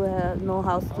those who know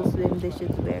how to swim, they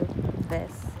should wear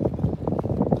vests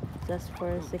just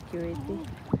for security.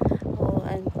 Oh,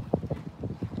 and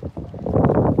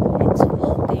it's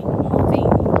floating,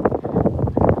 moving.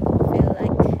 Feel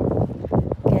like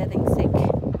getting sick.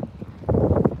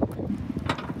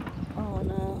 Oh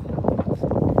no.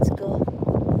 Let's go.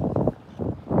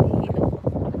 Nahihilo.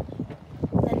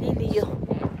 Naliliyo.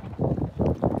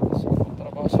 So,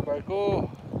 trabaho sa barko.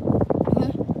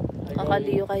 Hmm? I'm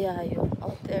Kakaliyo going, kaya yun.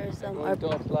 Out there I'm some going to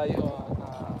apply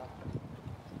on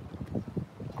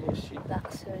cruise ship.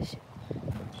 backslash.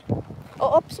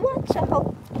 Oh, oops, watch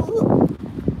out.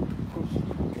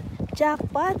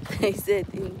 Jackpot. I said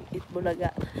in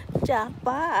Itbulaga.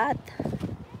 Jackpot.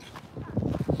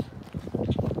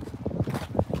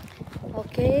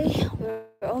 Okay, we're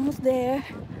almost there.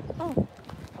 Oh,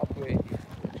 Halfway.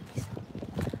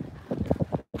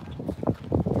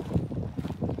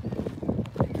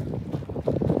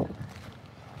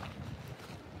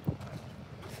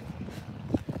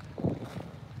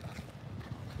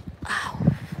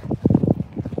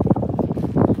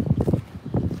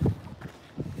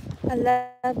 I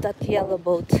love that yellow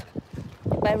boat.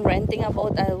 If I'm renting a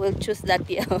boat, I will choose that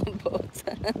yellow boat.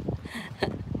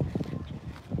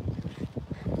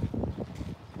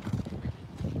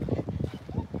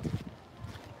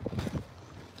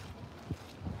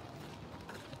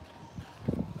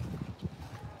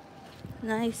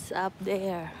 Nice up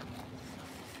there.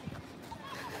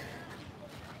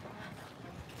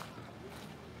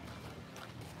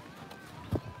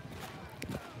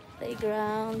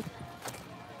 Playground.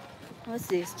 What's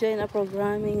this? Join our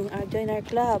programming or join our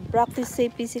club. Practice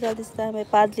safe physical this time by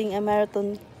paddling a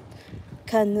marathon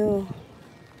canoe.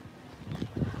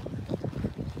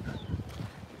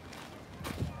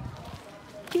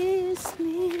 Kiss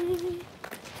me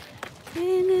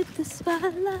beneath the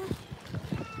spotlight.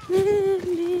 Leave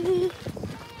me.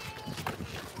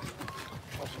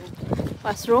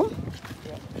 Washroom?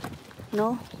 Yeah.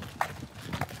 No,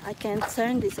 I can't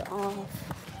turn this off.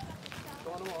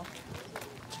 So, ano mo?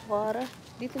 Water.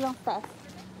 Dito lang taas.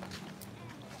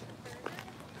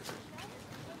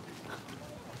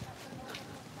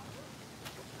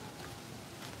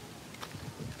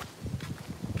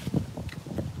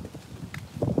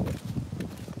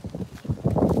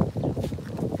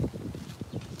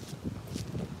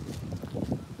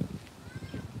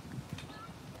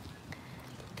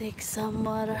 Take some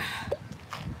water.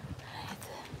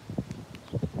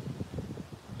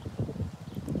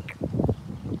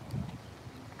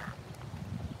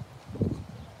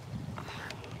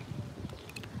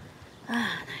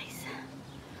 Ah, nice.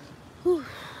 Whew.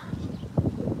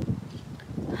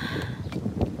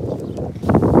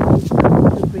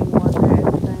 To bring water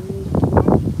every time we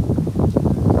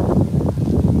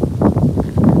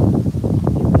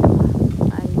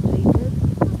hydrated.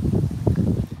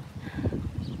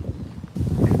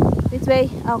 This way?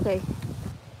 Okay.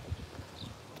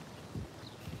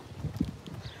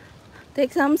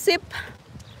 Take some sip.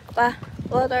 Pa,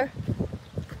 water.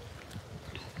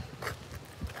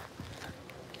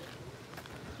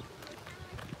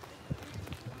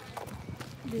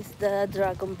 This is the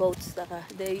dragon boats.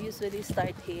 They usually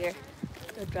start here.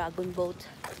 The dragon boat.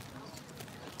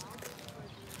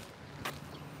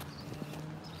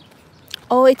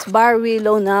 Oh, it's Bar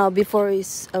Willow now. Before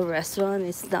it's a restaurant,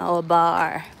 it's now a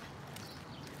bar.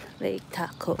 Lake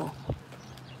Taco.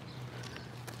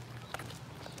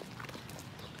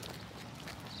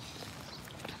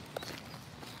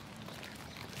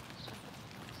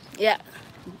 Yeah,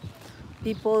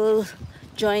 people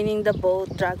joining the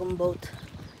boat, dragon boat.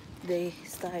 They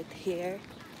start here.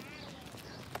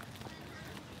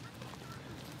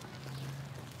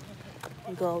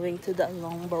 Going to the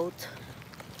long boat.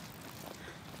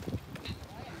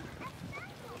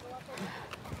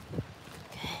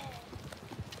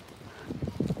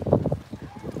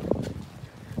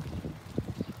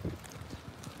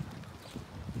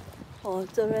 Oh,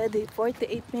 it's already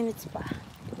 48 minutes pa.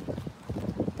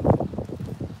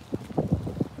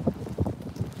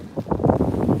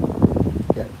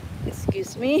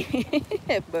 Excuse me.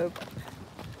 Burp.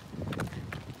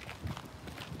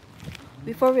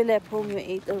 Before we left home, we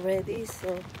ate already,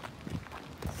 so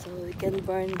we can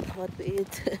burn what we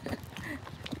eat.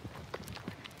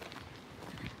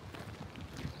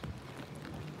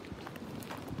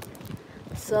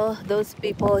 So those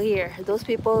people here, those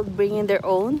people bringing their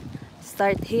own,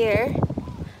 start here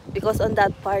because on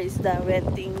that part is the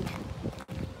renting.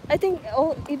 I think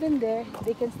even there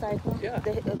they can start. No? Yeah.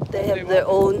 They have their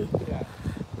own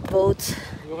boats.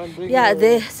 You can bring Yeah,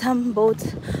 your, some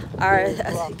boats are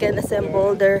you can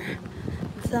assemble their.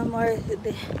 Some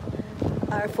they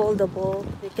are foldable.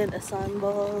 They can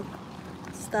assemble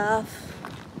stuff.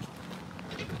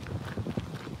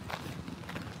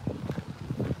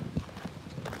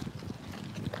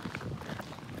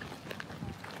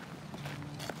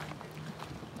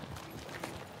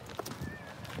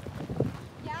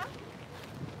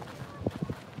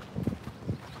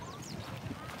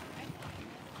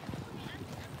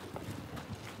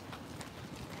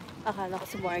 Akala ko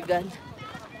si Morgan.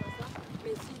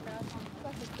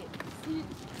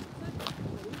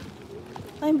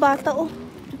 Ay, bata oh.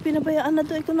 Pinabayaan na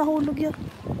doon. Ikaw nahulog yan.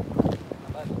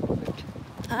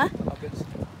 Ha?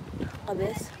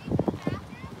 Kabes?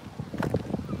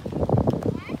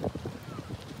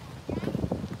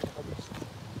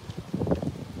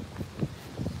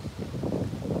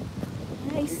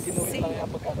 Nice.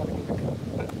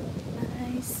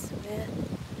 Nice. Well,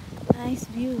 nice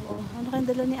view. Oh, ano kayong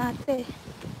dala ni ate?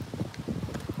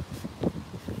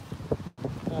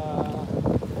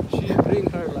 She bring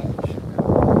her lunch.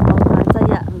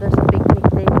 Masaya. There's a picnic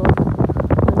table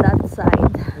on that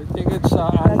side. I think it's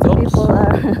Lots of people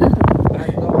are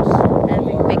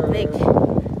having picnic.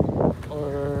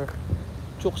 Or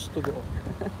chooks to go.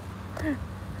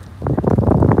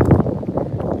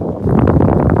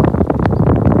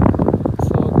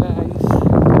 So guys,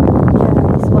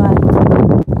 Guys, what?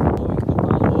 going to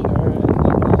follow her and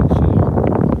then share.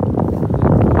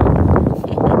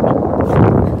 See,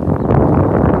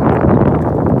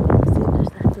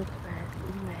 there's lots of red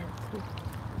in red too.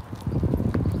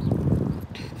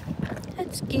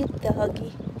 That's cute,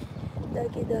 doggy.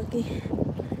 Doggy.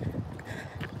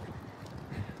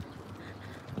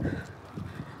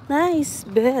 Nice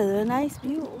bed, nice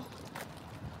view.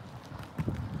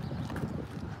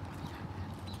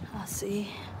 I see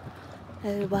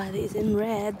everybody is in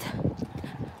red.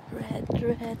 Red.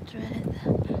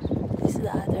 This is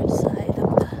the other side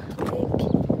of the lake.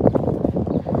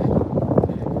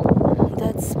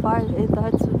 That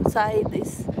side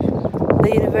is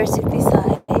the university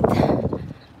side.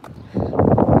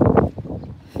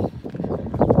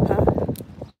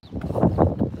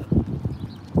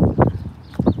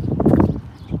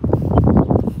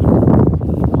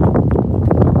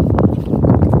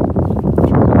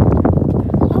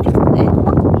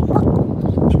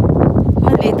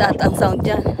 That ang sound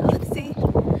dyan. Let's see.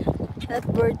 That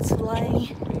bird's flying.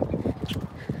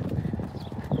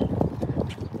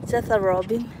 Is that a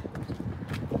robin?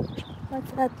 What's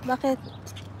that? Bakit?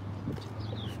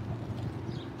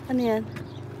 Ano yan?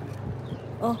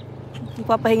 Oh,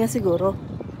 magpapahinga siguro.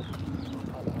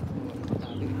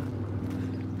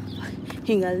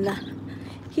 Hingal na.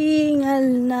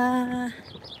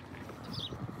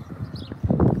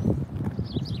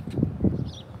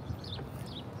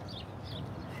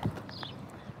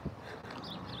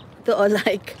 Ito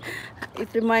like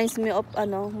it reminds me of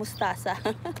mustasa.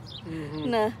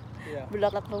 Na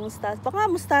bulaklak ng mustasa. Baka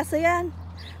mustasa yan.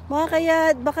 Baka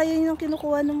yun yung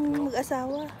kinukuha ng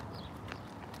mag-asawa.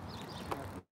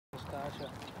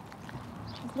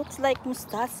 Looks like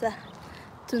mustasa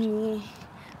to me.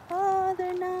 Oh,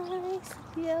 they're nice.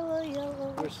 Yellow.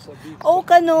 There's a bee. Oh,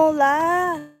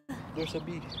 canola. There's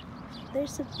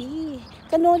a bee.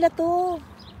 Canola to.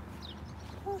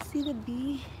 Oh, see the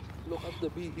bee. Look at the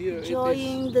bee here.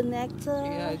 Enjoying the nectar.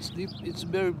 Yeah, it's deep. It's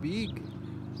very big.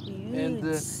 And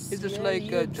huge. it is Very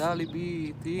like a huge.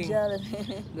 Jollibee thing.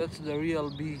 Jelly. That's the real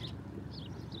bee.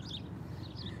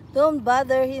 Don't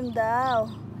bother him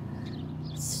now.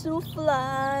 To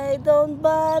fly, don't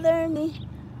bother me.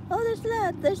 Oh, there's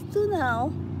that. There's two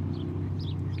now.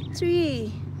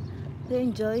 Three. They're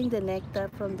enjoying the nectar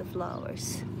from the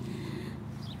flowers.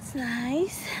 It's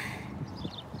nice.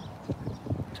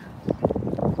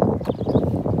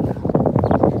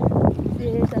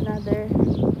 Here's another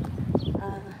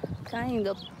kind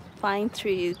of pine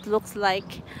tree. It looks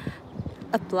like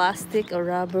a plastic or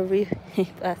rubbery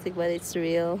plastic, but it's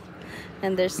real.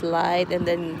 And there's light and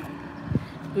then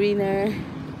greener.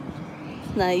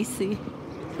 It's nicey.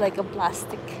 It's like a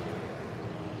plastic.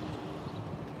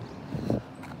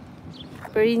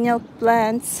 Perennial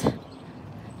plants,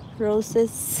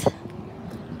 roses,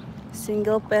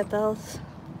 single petals.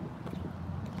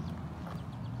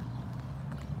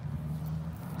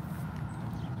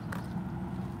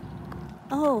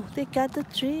 Oh, they cut the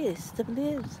trees, the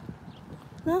leaves.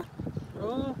 No?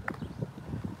 Oh,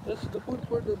 that's the food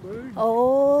for the bird.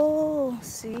 Oh,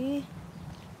 see?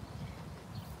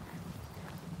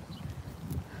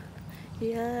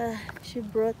 Yeah, she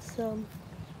brought some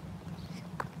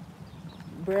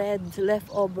bread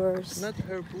leftovers. Not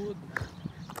her food.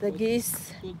 The But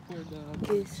geese. food for the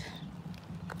Geese.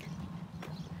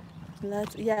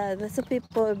 Lots of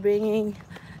people are bringing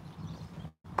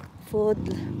food,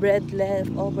 bread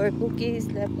leftover, cookies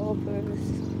leftovers.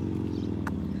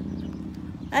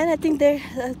 And I think they're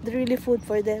really food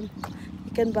for them.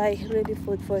 You can buy really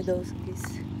food for those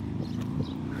geese.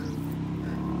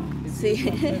 If See,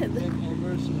 you have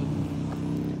leftovers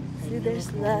see, on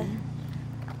there's your that.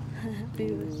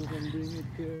 home, you can bring it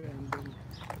here and then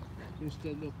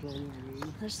instead of throwing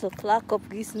away. There's a flock of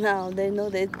geese now. They know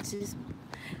that she's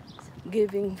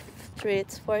giving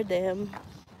treats for them,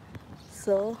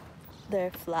 so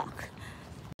their flock.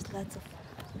 There's lots of.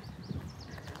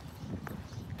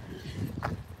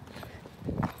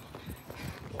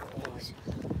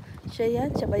 Siya yan?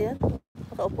 Siya ba yan?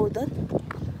 Nakaupo doon?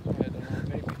 I don't know,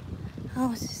 maybe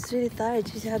Oh, she's really tired.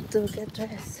 She have to get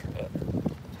dressed.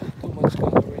 too much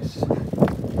calories.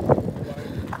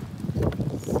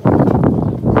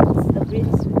 It's the bridge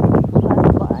we pass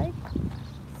by.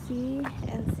 See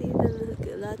and see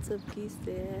the lots of geese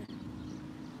there.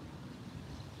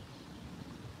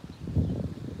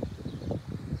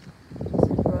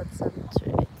 She brought some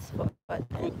treats for them.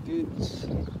 Good kids.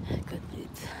 Good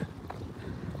kids.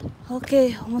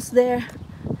 Okay, almost there.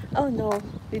 Oh no,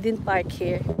 we didn't park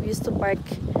here. We used to park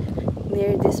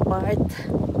near this part.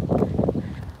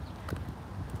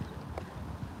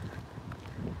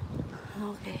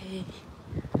 Okay.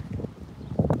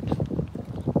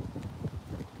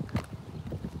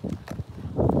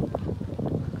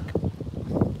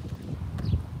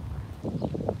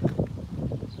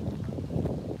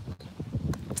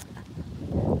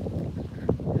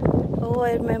 Oh,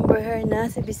 I remember her na,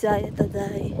 si Bisaya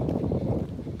Taday.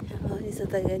 Oh, isa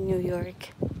taga New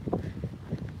York.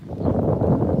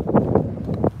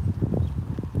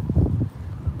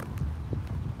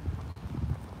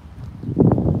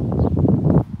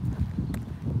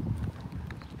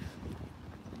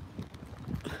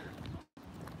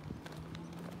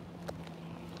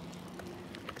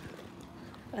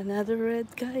 Another red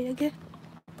guy again.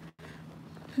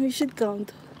 We should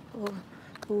count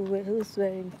who's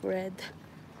wearing red.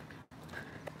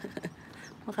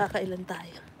 Makakailan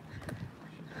tayo.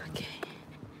 Okay.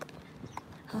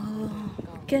 Oh,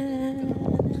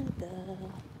 Canada.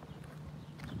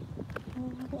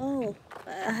 Oh,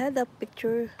 I had a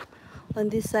picture on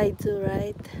this side too,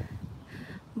 right?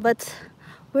 But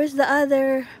where's the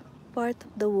other part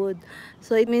of the wood?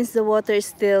 So it means the water is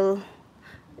still,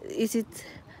 is it,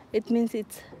 it means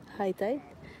it's high tide?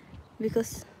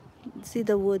 Because see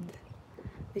the wood,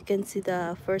 we can see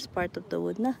the first part of the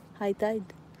wood na, high tide.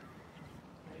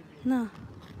 No.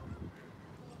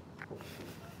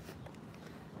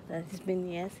 That has been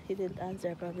yes, he didn't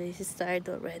answer, probably he's tired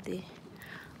already.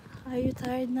 Are you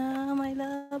tired now, my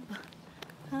love?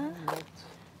 Huh? I'm not.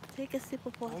 Take a sip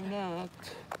of water. I'm not.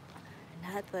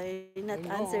 Not, why are you not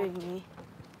I'm answering not. me?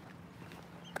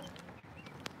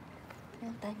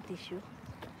 Yan tayong tissue.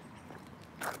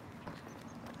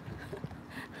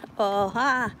 Oh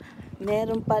ha!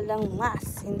 Meron palang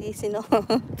mas, hindi sinuot.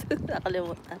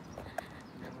 Nakalimutan.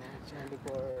 It's only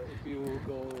for if you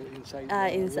go inside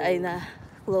Inside room na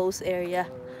closed area.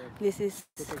 or This is,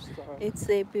 put a star. it's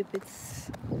safe if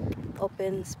it's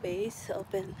open space,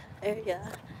 open area.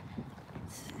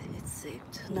 It's safe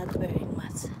to not wearing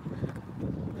masks.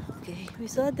 Okay, we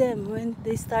saw them when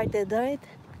they started, right?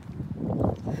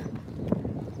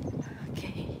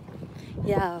 Okay,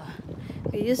 Yeah,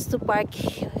 we used to park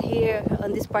here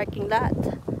on this parking lot.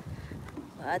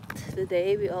 But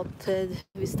today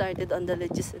we started on the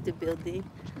legislative building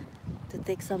to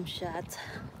take some shots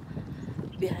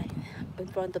behind, in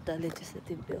front of the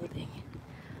legislative building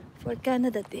for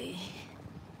Canada Day.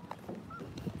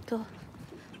 Ito,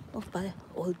 oh,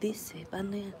 all this eh.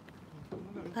 Paano yan?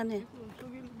 Paano yan?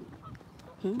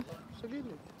 Hmm? Sa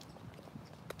gilid.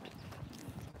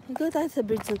 Go tayo sa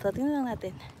bridge na to. Tingnan lang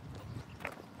natin.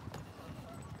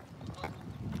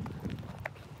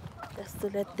 Just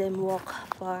to let them walk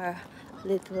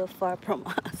little far from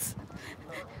us.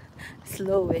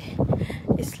 Slow eh.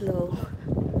 Slow.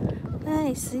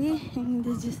 Nice, see? The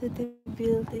legislative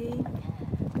building.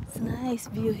 It's nice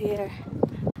view here.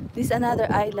 This is another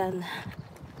island.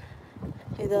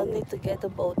 You don't need to get a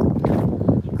boat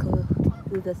to go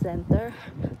to the center.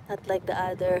 Not like the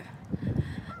other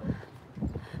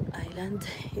island.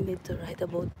 You need to ride a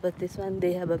boat. But this one,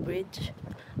 they have a bridge.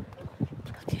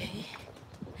 Okay.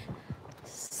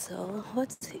 So,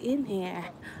 what's in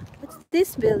here? What's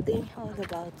this building all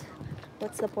about?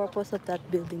 What's the purpose of that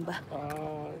building ba?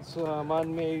 It's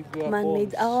man-made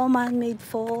Man-made. falls. Oh, man-made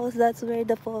falls. That's where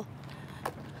the fall.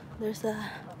 There's a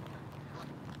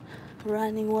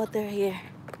running water here.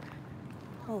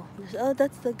 Oh,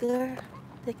 that's the girl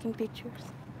taking pictures.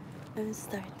 And it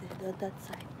started on that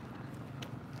side.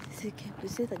 You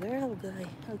see the girl, guy,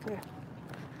 a girl,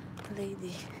 a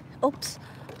lady. Oops,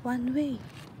 one way.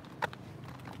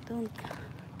 Don't.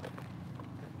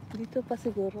 Dito pa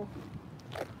siguro.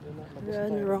 We're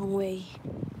on the wrong way.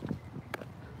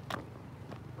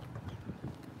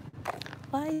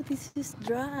 Why this is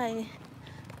dry?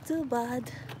 Too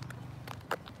bad.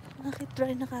 Bakit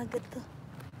dry na kagad to?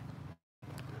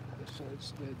 So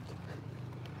it's dead.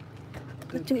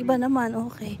 At yung iba naman,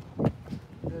 okay.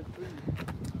 Dead tree.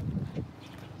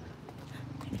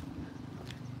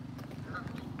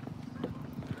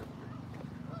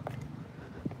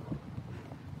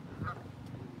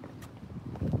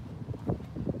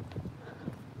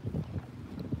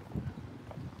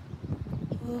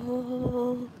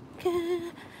 Oh,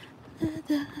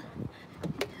 Canada.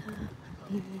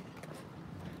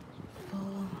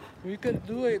 We can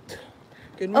do it.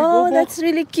 Can we Oh, go back? that's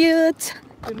really cute.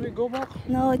 Can we go back?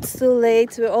 No, it's too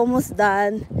late. We're almost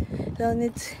done. Don't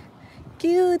it?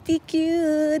 Cutie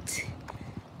cute.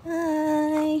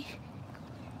 Hi.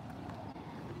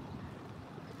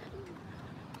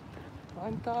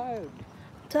 I'm tired.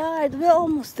 Tired. We're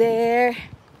almost there.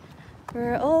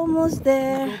 We're almost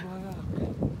there. Go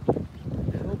back.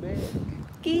 Go back.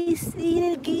 Geese, eat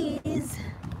a geese.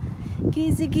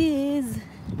 Geese, geese.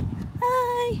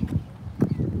 Hi.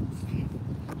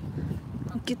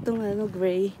 Ang cute tong ano,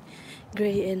 gray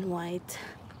and white.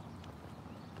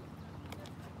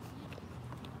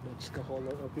 That's the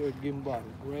color of your gimbal,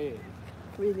 gray.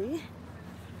 Really?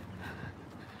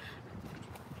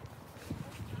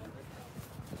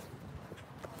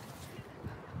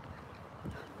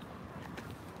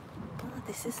 Oh,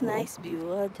 this is nice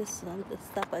view. I just want to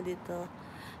stop a little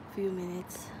few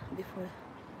minutes before.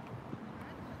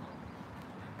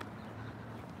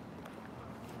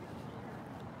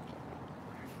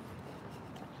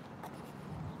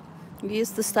 We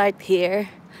used to start here.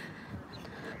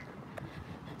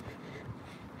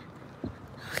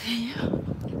 Okay.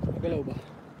 Galaw ba?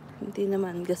 Hindi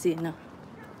naman kasi no.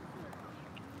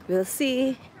 We'll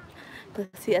see.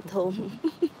 We'll see at home.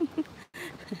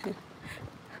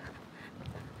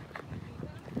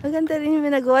 Maganda rin yung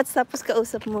nag-watch tapos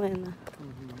kausap mo yan.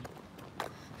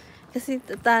 Kasi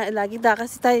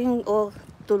kasi tayong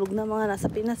tulog na mga nasa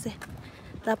Pinas eh.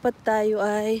 Dapat tayo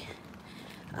ay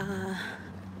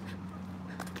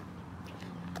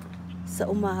sa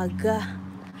umaga.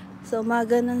 Sa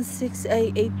umaga ng 6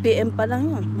 ay 8 p.m. pa lang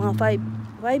yun. Mga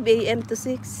 5 a.m. to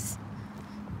 6.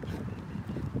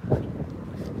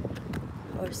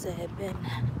 Or 7.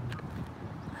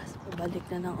 Tapos pabalik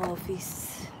na ng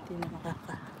office. Hindi na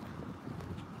makaka.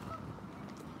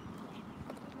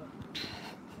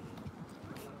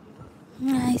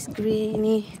 Nice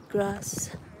greeny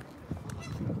grass.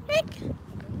 Rick!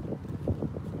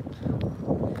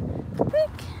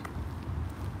 Rick!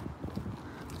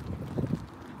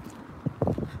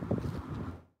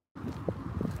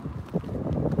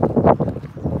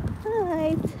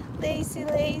 Alright, lazy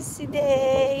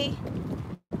day.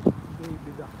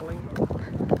 Baby duckling.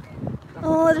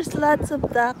 Oh, there's lots of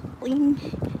duckling.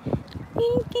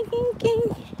 King, king, king, king.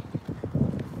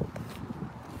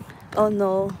 Oh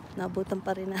no, nabutan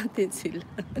pa rin natin sila.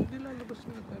 Hindi lalabas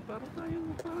na tayo.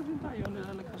 Parang din tayo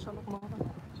nilalagay sa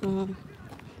lakmakan.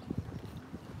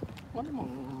 Ano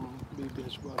mong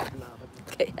bibilis ba ang lakad?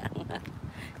 Kaya nga.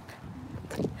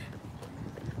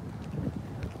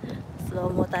 Slow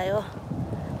mo tayo.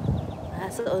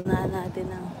 Nasa unahan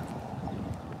natin ng...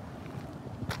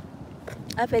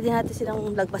 pwede natin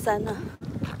silang lagpasan na.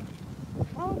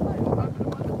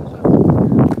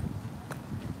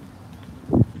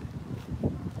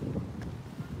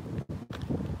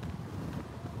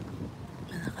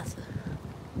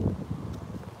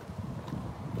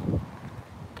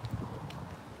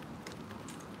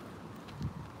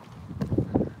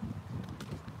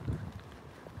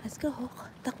 Let's go,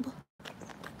 Hawk. Takbo.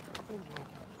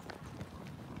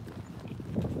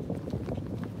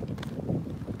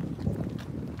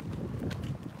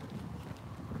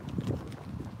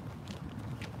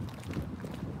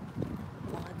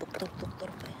 Mga doktor-doktor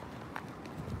pa yan.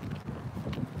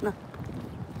 Na.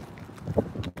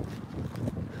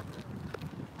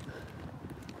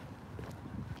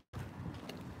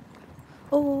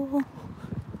 Oh.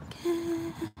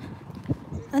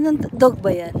 Anong dog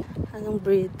ba yan? Anong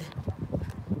breed?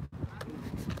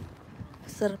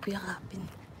 Sarap yakapin.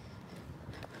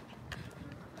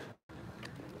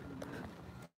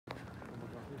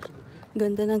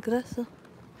 Ganda ng grass, oh.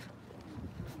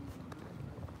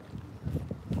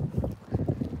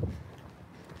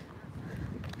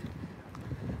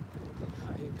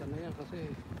 Kain ka na yan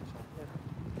kasi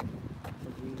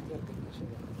pag-winter ganyan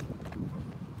sila.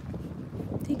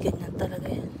 Di ganyan talaga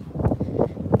yan.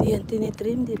 Di yan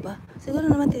tinitrim, di ba? Siguro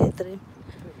naman tinitrim.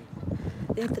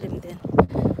 Tinitrim din.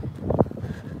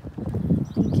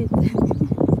 Ang cute.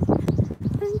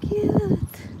 Ang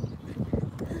cute.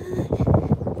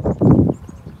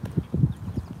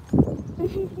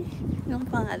 Anong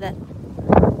pangalan?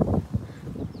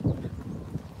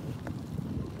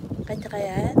 Kanya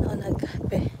kaya yan? O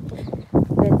nag-pet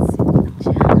sit lang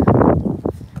siya?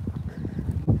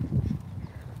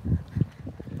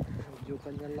 Yung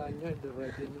kanya lanyard,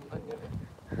 red din yung kanya.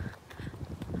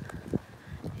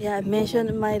 Yeah, I mentioned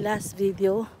in my last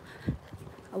video,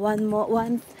 one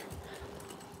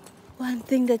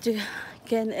thing that you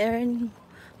can earn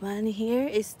money here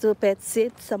is to pet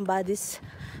sit somebody's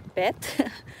pet.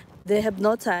 They have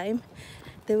no time.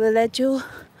 They will let you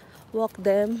walk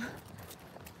them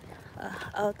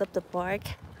out of the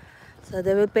park. So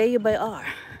they will pay you by hour.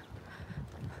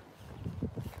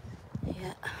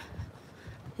 Yeah.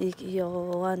 You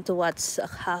want to watch a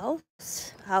house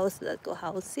that go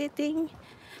house sitting.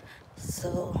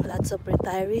 So lots of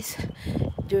retirees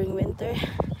during winter,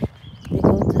 they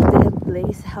go to their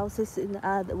place houses in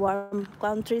the warm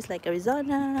countries like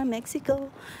Arizona, Mexico.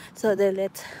 So they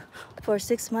let, for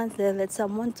 6 months, they let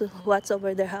someone to watch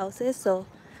over their houses, so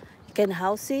you can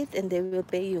house it and they will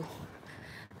pay you.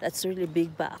 That's really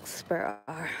big bucks per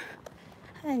hour,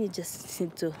 and you just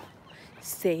need to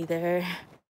stay there.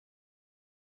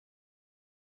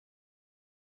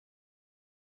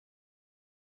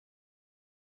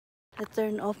 I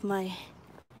turn off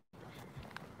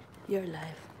your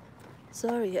life.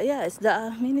 Sorry, yeah, it's the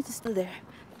minute is still there.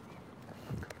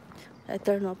 I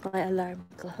turn off my alarm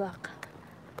clock.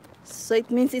 So it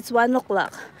means it's 1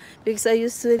 o'clock because I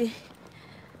usually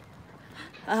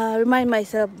remind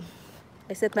myself.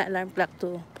 I set my alarm clock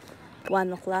to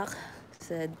 1 o'clock.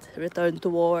 Said return to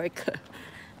work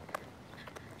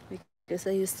because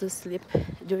I used to sleep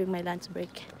during my lunch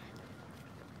break.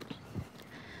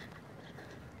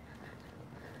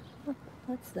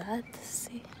 What's that?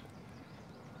 See,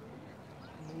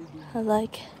 I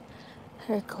like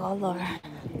her color,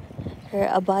 her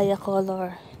abaya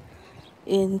color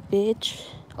in peach,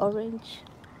 orange,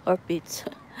 or peach.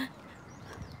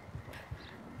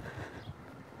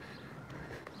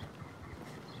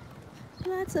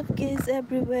 Lots of kids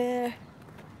everywhere,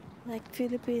 like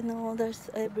Filipino, there's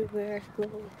everywhere,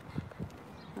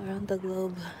 around the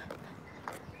globe.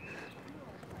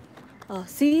 Oh,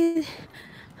 see,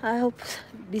 I hope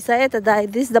beside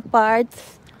that, this is the part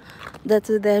that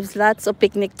there's lots of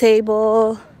picnic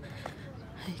table.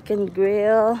 You can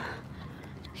grill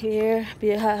here. We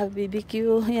have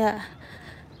BBQ. Yeah,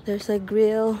 there's a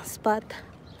grill spot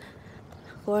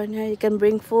corner. You can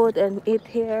bring food and eat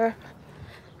here.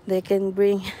 They can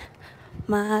bring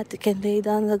mat. You can lay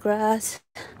down the grass.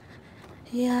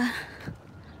 Yeah,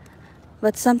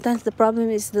 but sometimes the problem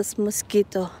is this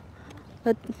mosquito.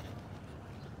 But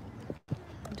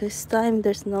this time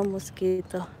there's no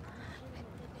mosquito.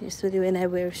 Usually when I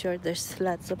wear short, there's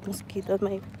lots of mosquito on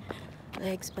my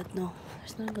legs, but no,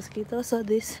 there's no mosquito. So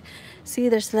see,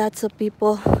 there's lots of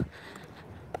people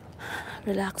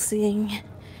relaxing,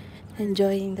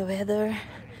 enjoying the weather.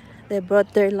 They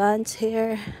brought their lunch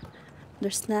here,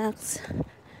 their snacks,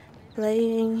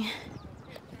 playing.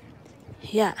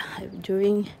 Yeah,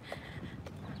 during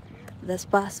this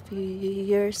past few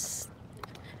years,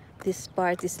 This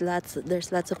part is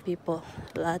there's lots of people,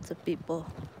 and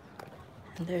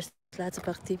there's lots of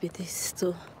activities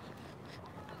too.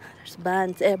 There's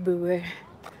bands everywhere.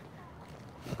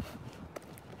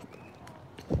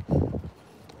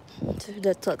 To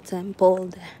the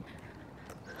temple there.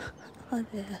 Oh,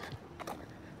 there.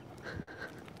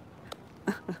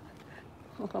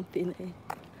 Mukhang Pinay.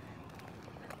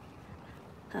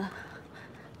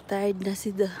 Tired na si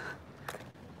the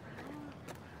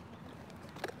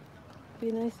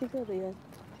Pinay siguro yan.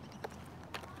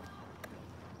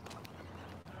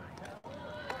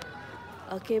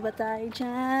 Okay ba tayo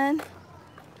dyan?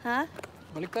 Ha?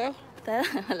 Balik tayo. Tara,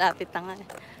 malapit na nga eh.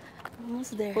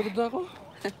 Almost there. Pagod na ako.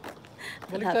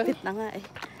 Balik tayo. Malapit na nga eh.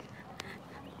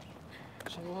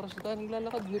 Isang oras na tayo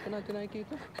naglalakad. Hindi pa natin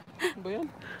nakikita. Ano ba yan?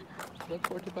 About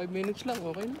 45 minutes lang.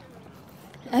 Okay na.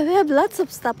 And we have lots of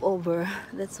stopover.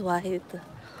 That's why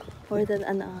more than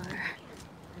an hour.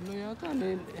 Ano yata?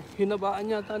 Hinabaan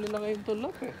yata nila ngayon itong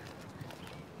lap eh.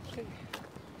 Okay.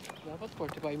 Dapat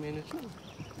 45 minutes lang.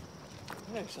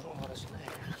 Ay, isang oras na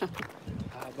eh.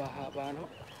 Haba-haba no?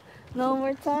 No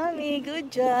more Tommy.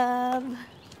 Good job.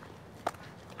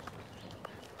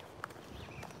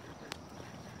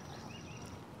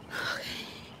 Okay.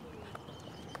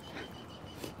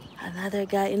 Another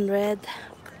guy in red.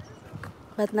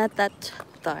 But not that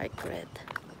dark red.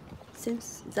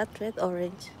 Seems, is that red,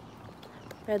 orange?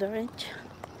 Red, orange?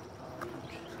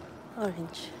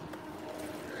 Orange.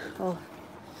 Oh.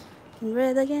 In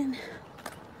red again.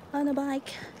 On a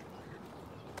bike.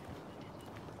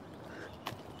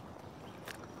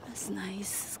 That's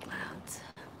nice clouds.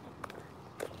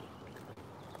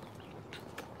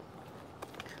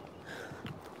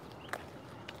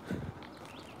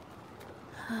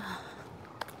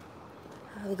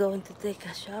 I'm going to take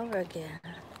a shower again.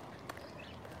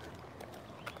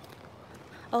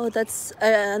 Oh, that's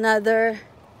another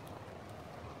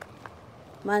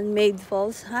man-made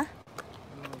falls, huh?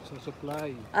 Sa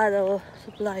supply. The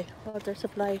supply, water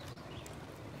supply.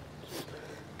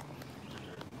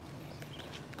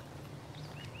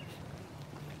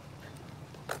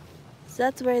 So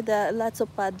that's where the lots of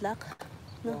padlock.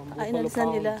 No, ay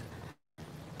nalisan nila.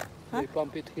 They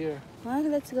pump it here. Well,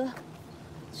 let's go.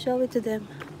 Show it to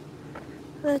them.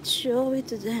 Let's show it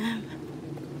to them.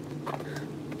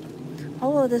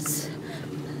 Oh, there's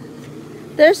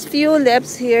few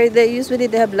lefts here. They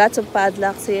have lots of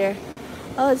padlocks here.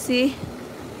 Oh, see.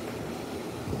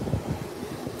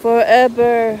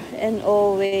 Forever and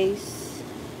always.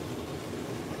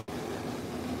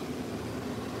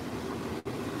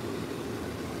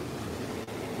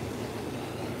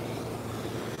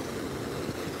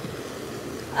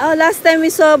 Oh, last time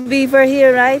we saw beaver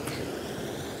here, right?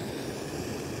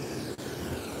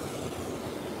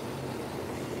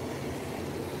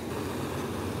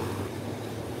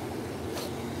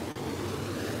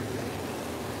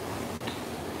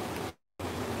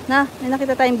 Na, may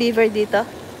nakita tayong beaver dito.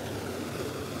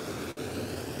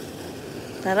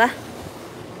 Tara.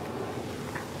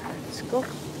 Let's go.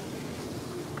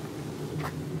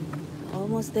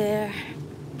 Almost there.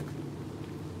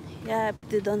 Yeah,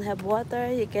 if you don't have water,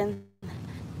 you can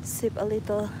sip a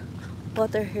little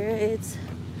water here. It's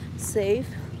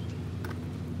safe.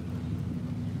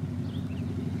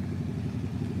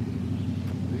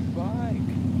 Big bike.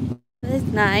 It's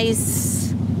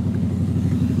nice.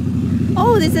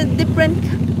 Oh, this is a different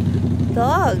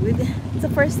dog. It's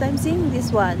the first time seeing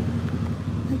this one.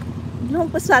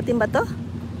 Lumagpas sa atin ba to?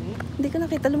 Hindi ko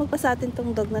nakita lumagpas sa atin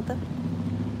tong dog na to.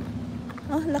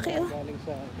 Oh, laki oh. Galing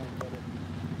sa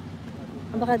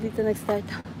Baka dito nag-start.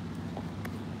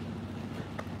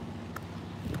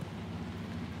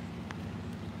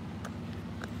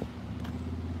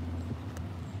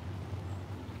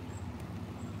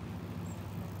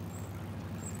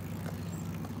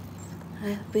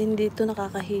 Ay, hindi dito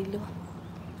nakakahilo.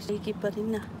 Sige pa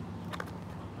rin na.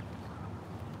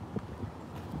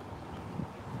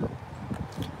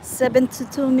 Seven to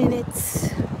 2 minutes.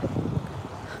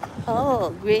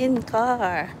 Oh, green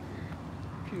car.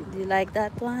 Do you like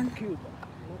that one? cube.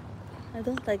 I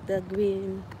don't like the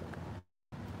green.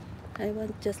 I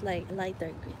want just like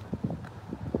lighter green.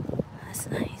 That's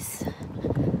nice.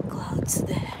 Clouds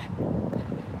there.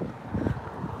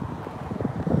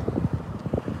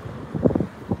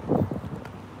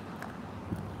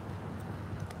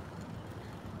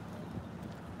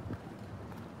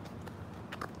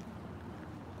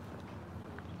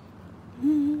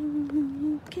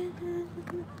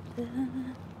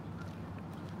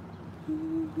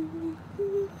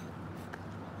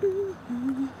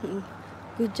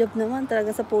 Good job naman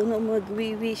talaga sa puno,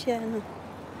 magwiwi siya, no?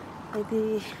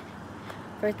 Pwede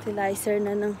fertilizer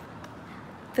na ng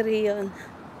tree yun.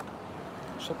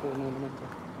 Sa puno naman to.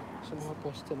 Sa mga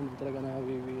poste naman talaga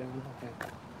nawiwi ang okay.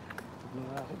 Pag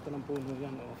nakakita ng puno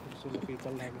yan, gusto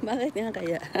lapitan lagi. Bakit nga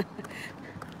kaya?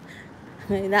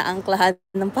 May naangklahan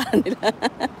ng paa nila.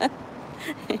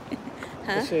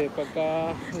 Ha? Kasi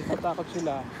pagka natatakot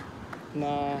sila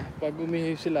na pag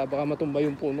umihi sila baka matumba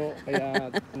yung puno,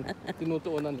 kaya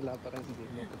tinutuunan nila para hindi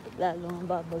matumba. Lalo nga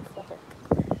babagsak ko.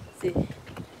 Si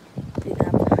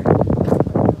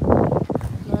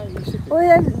Naisip eh. Uy,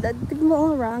 tignan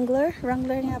mo, Wrangler.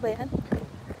 Wrangler nga ba yan?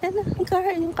 Yan na, yung car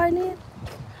na yan.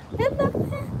 Yan na.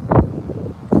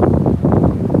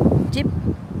 Jeep.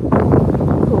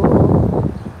 Oh.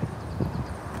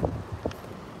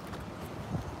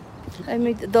 Ay,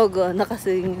 may dog, oh,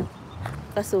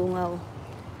 nakasungaw.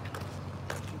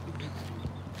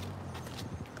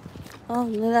 Oh,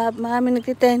 marami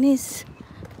nagtitennis.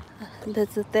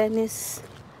 That's a tennis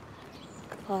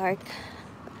park.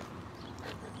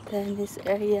 Tennis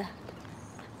area.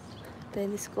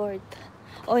 Tennis court.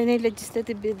 Oh, yun yung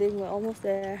legislative building. We're almost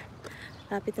there.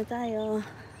 Lapit na tayo.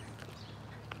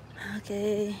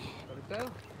 Okay. Balik tayo.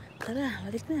 Tara,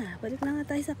 balik na. Balik na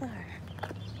nga tayo sa car.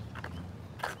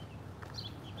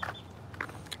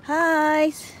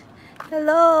 Hi!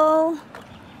 Hello!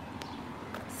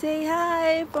 Say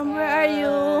hi! From where are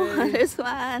you? There's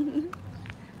one.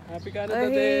 Happy Canada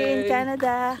We're Day! in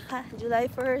Canada. July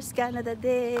 1st, Canada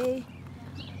Day.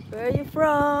 Where are you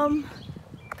from?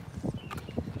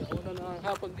 Nauna na ang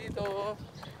hapon dito.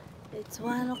 It's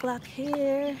 1 o'clock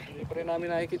here. Hindi pa rin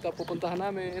namin nakikita pupuntahan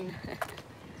namin.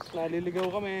 Naliligaw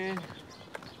kami.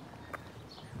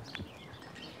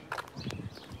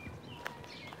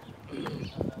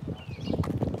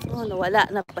 Oh, nawala.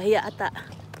 Napahiya ata.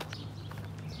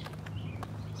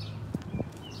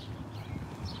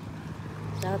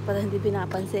 Dapat pala hindi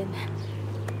pinapansin.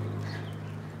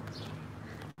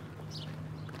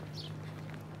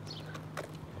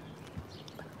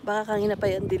 Baka kanina pa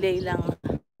yung delay lang.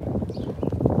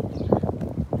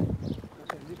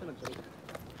 Hindi pa nagsalita.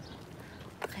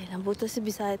 Kailan buto si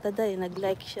Bisaya taday.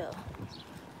 Nag-like siya.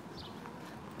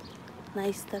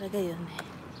 Nice talaga yun eh.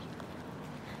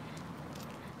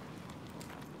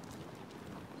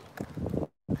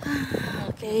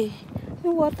 Okay.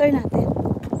 Yung water natin.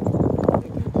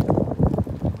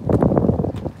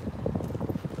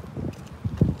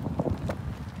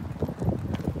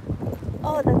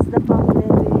 Oh, that's the fountain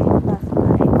we passed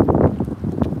by.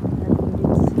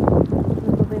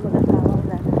 Ano ba yung mag-asawa?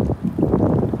 Wala na.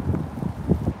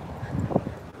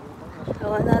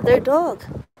 Oh, another dog.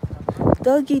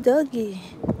 Doggy.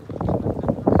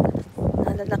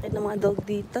 Nalalaki ng mga dog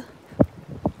dito.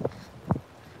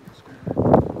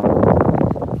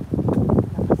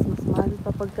 Mas mahal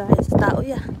pa pagkain sa tao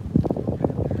ya.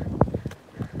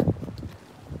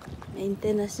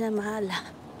 Maintenance niya mahal.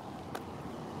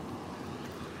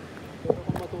 Pero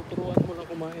kung matuturuan mo lang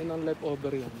kumain ng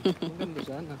leftover yan, ang ganda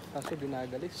sana. Kaso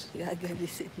dinagalis.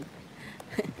 Gagalisin.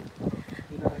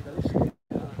 Dinagalis.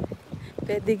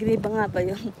 Pedigree ba nga ba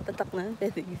yung tatak na yun?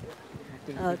 Pedigree.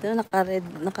 Oh, ito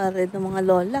naka-red ng mga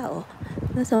lola, oh.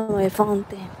 Ito sa may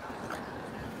fountain.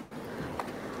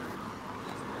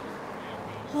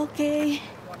 Okay.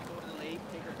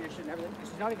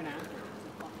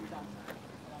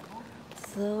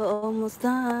 So, almost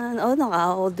done. Oh,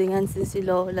 naka-holdingan si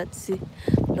Lola at si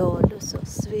Lolo. So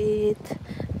sweet.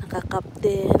 Nakakap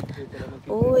din.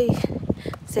 Uy,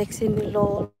 sexy ni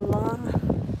Lola.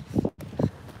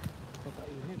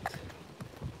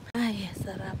 Ay,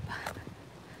 sarap.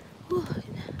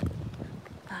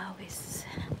 Pawis.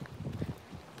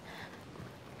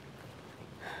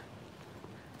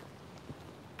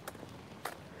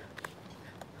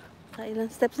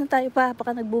 Ilang steps na tayo pa. Baka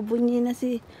nagbubunyi na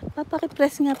si...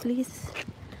 Papakipress nga, please.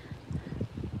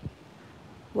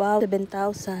 Wow,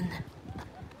 7,000.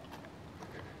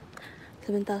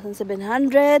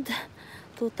 7,700.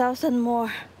 2,000 more.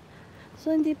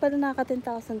 So, hindi pa rin naka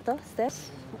 10,000 to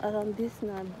steps. Around this,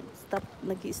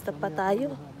 nag-i-stop pa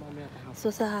tayo.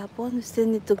 So, sa hapon, we still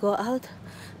need to go out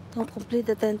to complete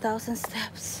the 10,000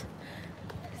 steps.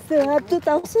 Still have 2,000.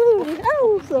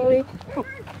 Oh, sorry.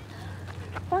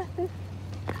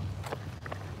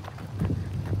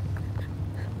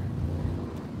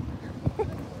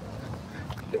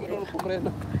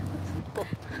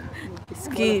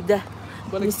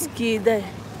 Miskida.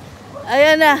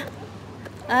 Ayan na.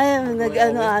 Ayan,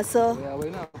 nag-ano aso.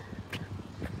 Away na.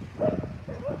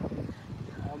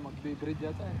 Magbe-breed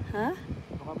yata eh. Ha?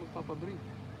 Baka magpapabreed.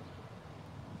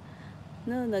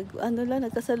 No,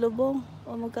 nagkasalubong.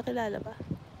 O magkakilala pa.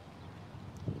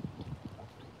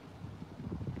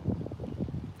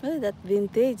 Oh, that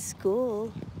vintage, cool.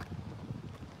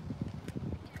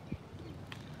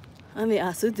 Ah, may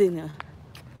aso din ah.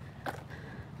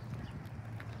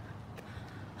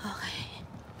 Okay.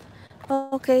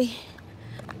 Okay.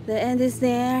 The end is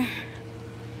there.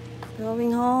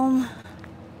 Going home.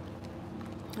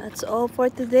 That's all for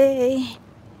today.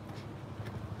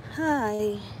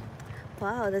 Hi.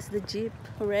 Wow, that's the Jeep.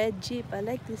 Red Jeep. I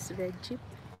like this red Jeep.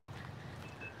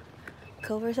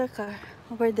 Covers our car.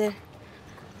 Over there.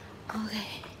 Okay.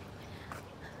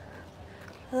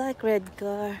 I like red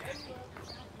car.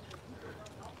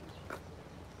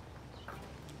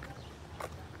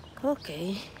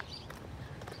 Okay.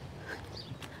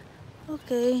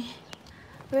 Okay.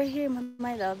 We're here,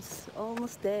 my loves.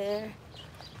 Almost there.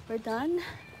 We're done.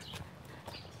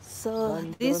 So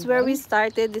this is where we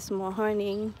started this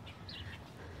morning.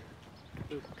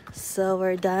 So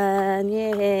we're done.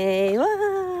 Yay!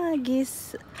 Wow!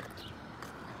 Geese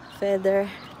feather.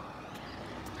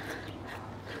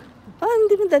 Oh,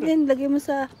 hindi mo dalhin. Lagay mo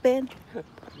sa pen.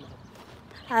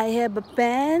 I have a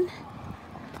pen.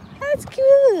 That's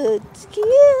cute.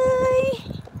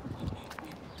 Cute.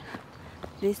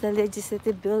 This is the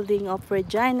legislative building of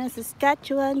Regina,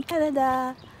 Saskatchewan,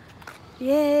 Canada.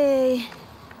 Yay!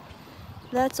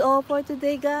 That's all for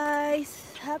today,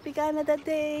 guys. Happy Canada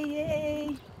Day.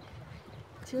 Yay!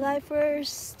 July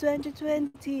 1st,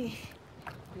 2020.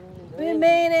 We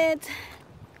made it.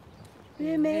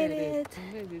 We made it.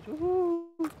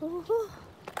 Woohoo.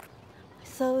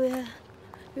 So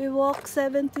we walked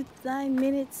 79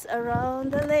 minutes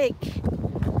around the lake.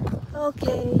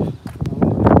 Okay.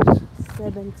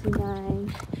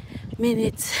 79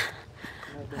 minutes.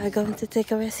 Are we going to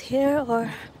take a rest here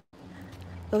or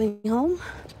going home?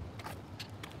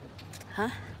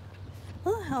 Huh?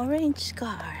 Oh, orange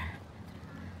car.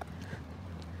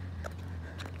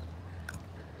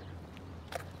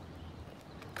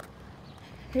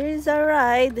 Here's our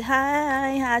ride.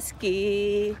 Hi,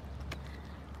 Husky.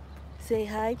 Say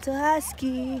hi to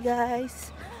Husky,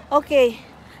 guys. Okay,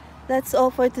 that's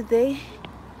all for today.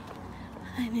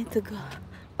 I need to go.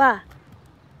 Pa.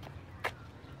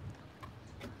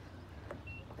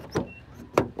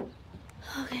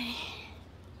 Okay.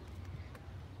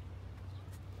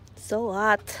 So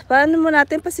hot. Paano mo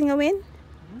natin pasingawin?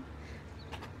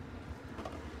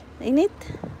 Init.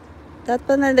 Dapat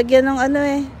pa nalagyan ng ano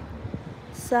eh.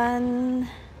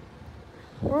 Sun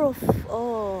roof.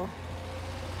 Oh.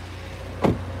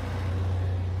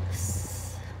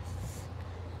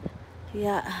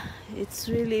 Yeah,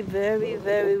 it's really very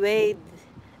way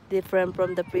different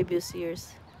from the previous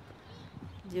years.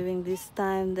 During this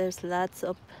time, there's lots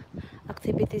of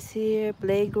activities here,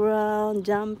 playground,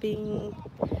 jumping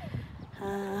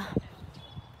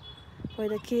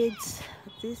for the kids.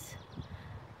 This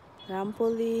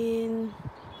trampoline,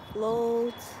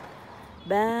 floats,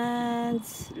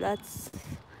 bands, lots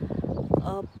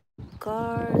of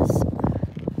cars,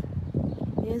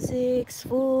 music,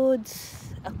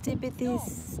 foods,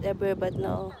 activities everywhere, but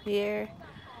no here.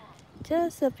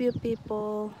 Just a few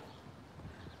people.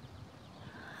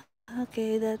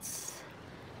 Okay, that's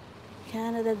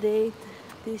Canada Day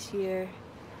this year.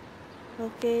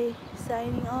 Okay,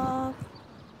 signing off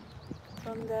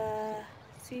from the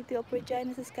city of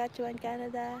Regina, Saskatchewan,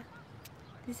 Canada.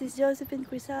 This is Josephine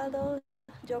Crisaldo,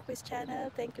 Joke's channel.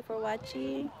 Thank you for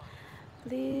watching.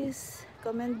 Please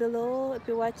comment below if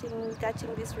you're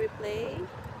catching this replay.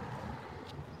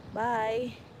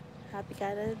 Bye. Happy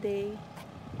Canada Day.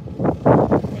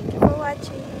 Thank you for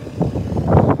watching.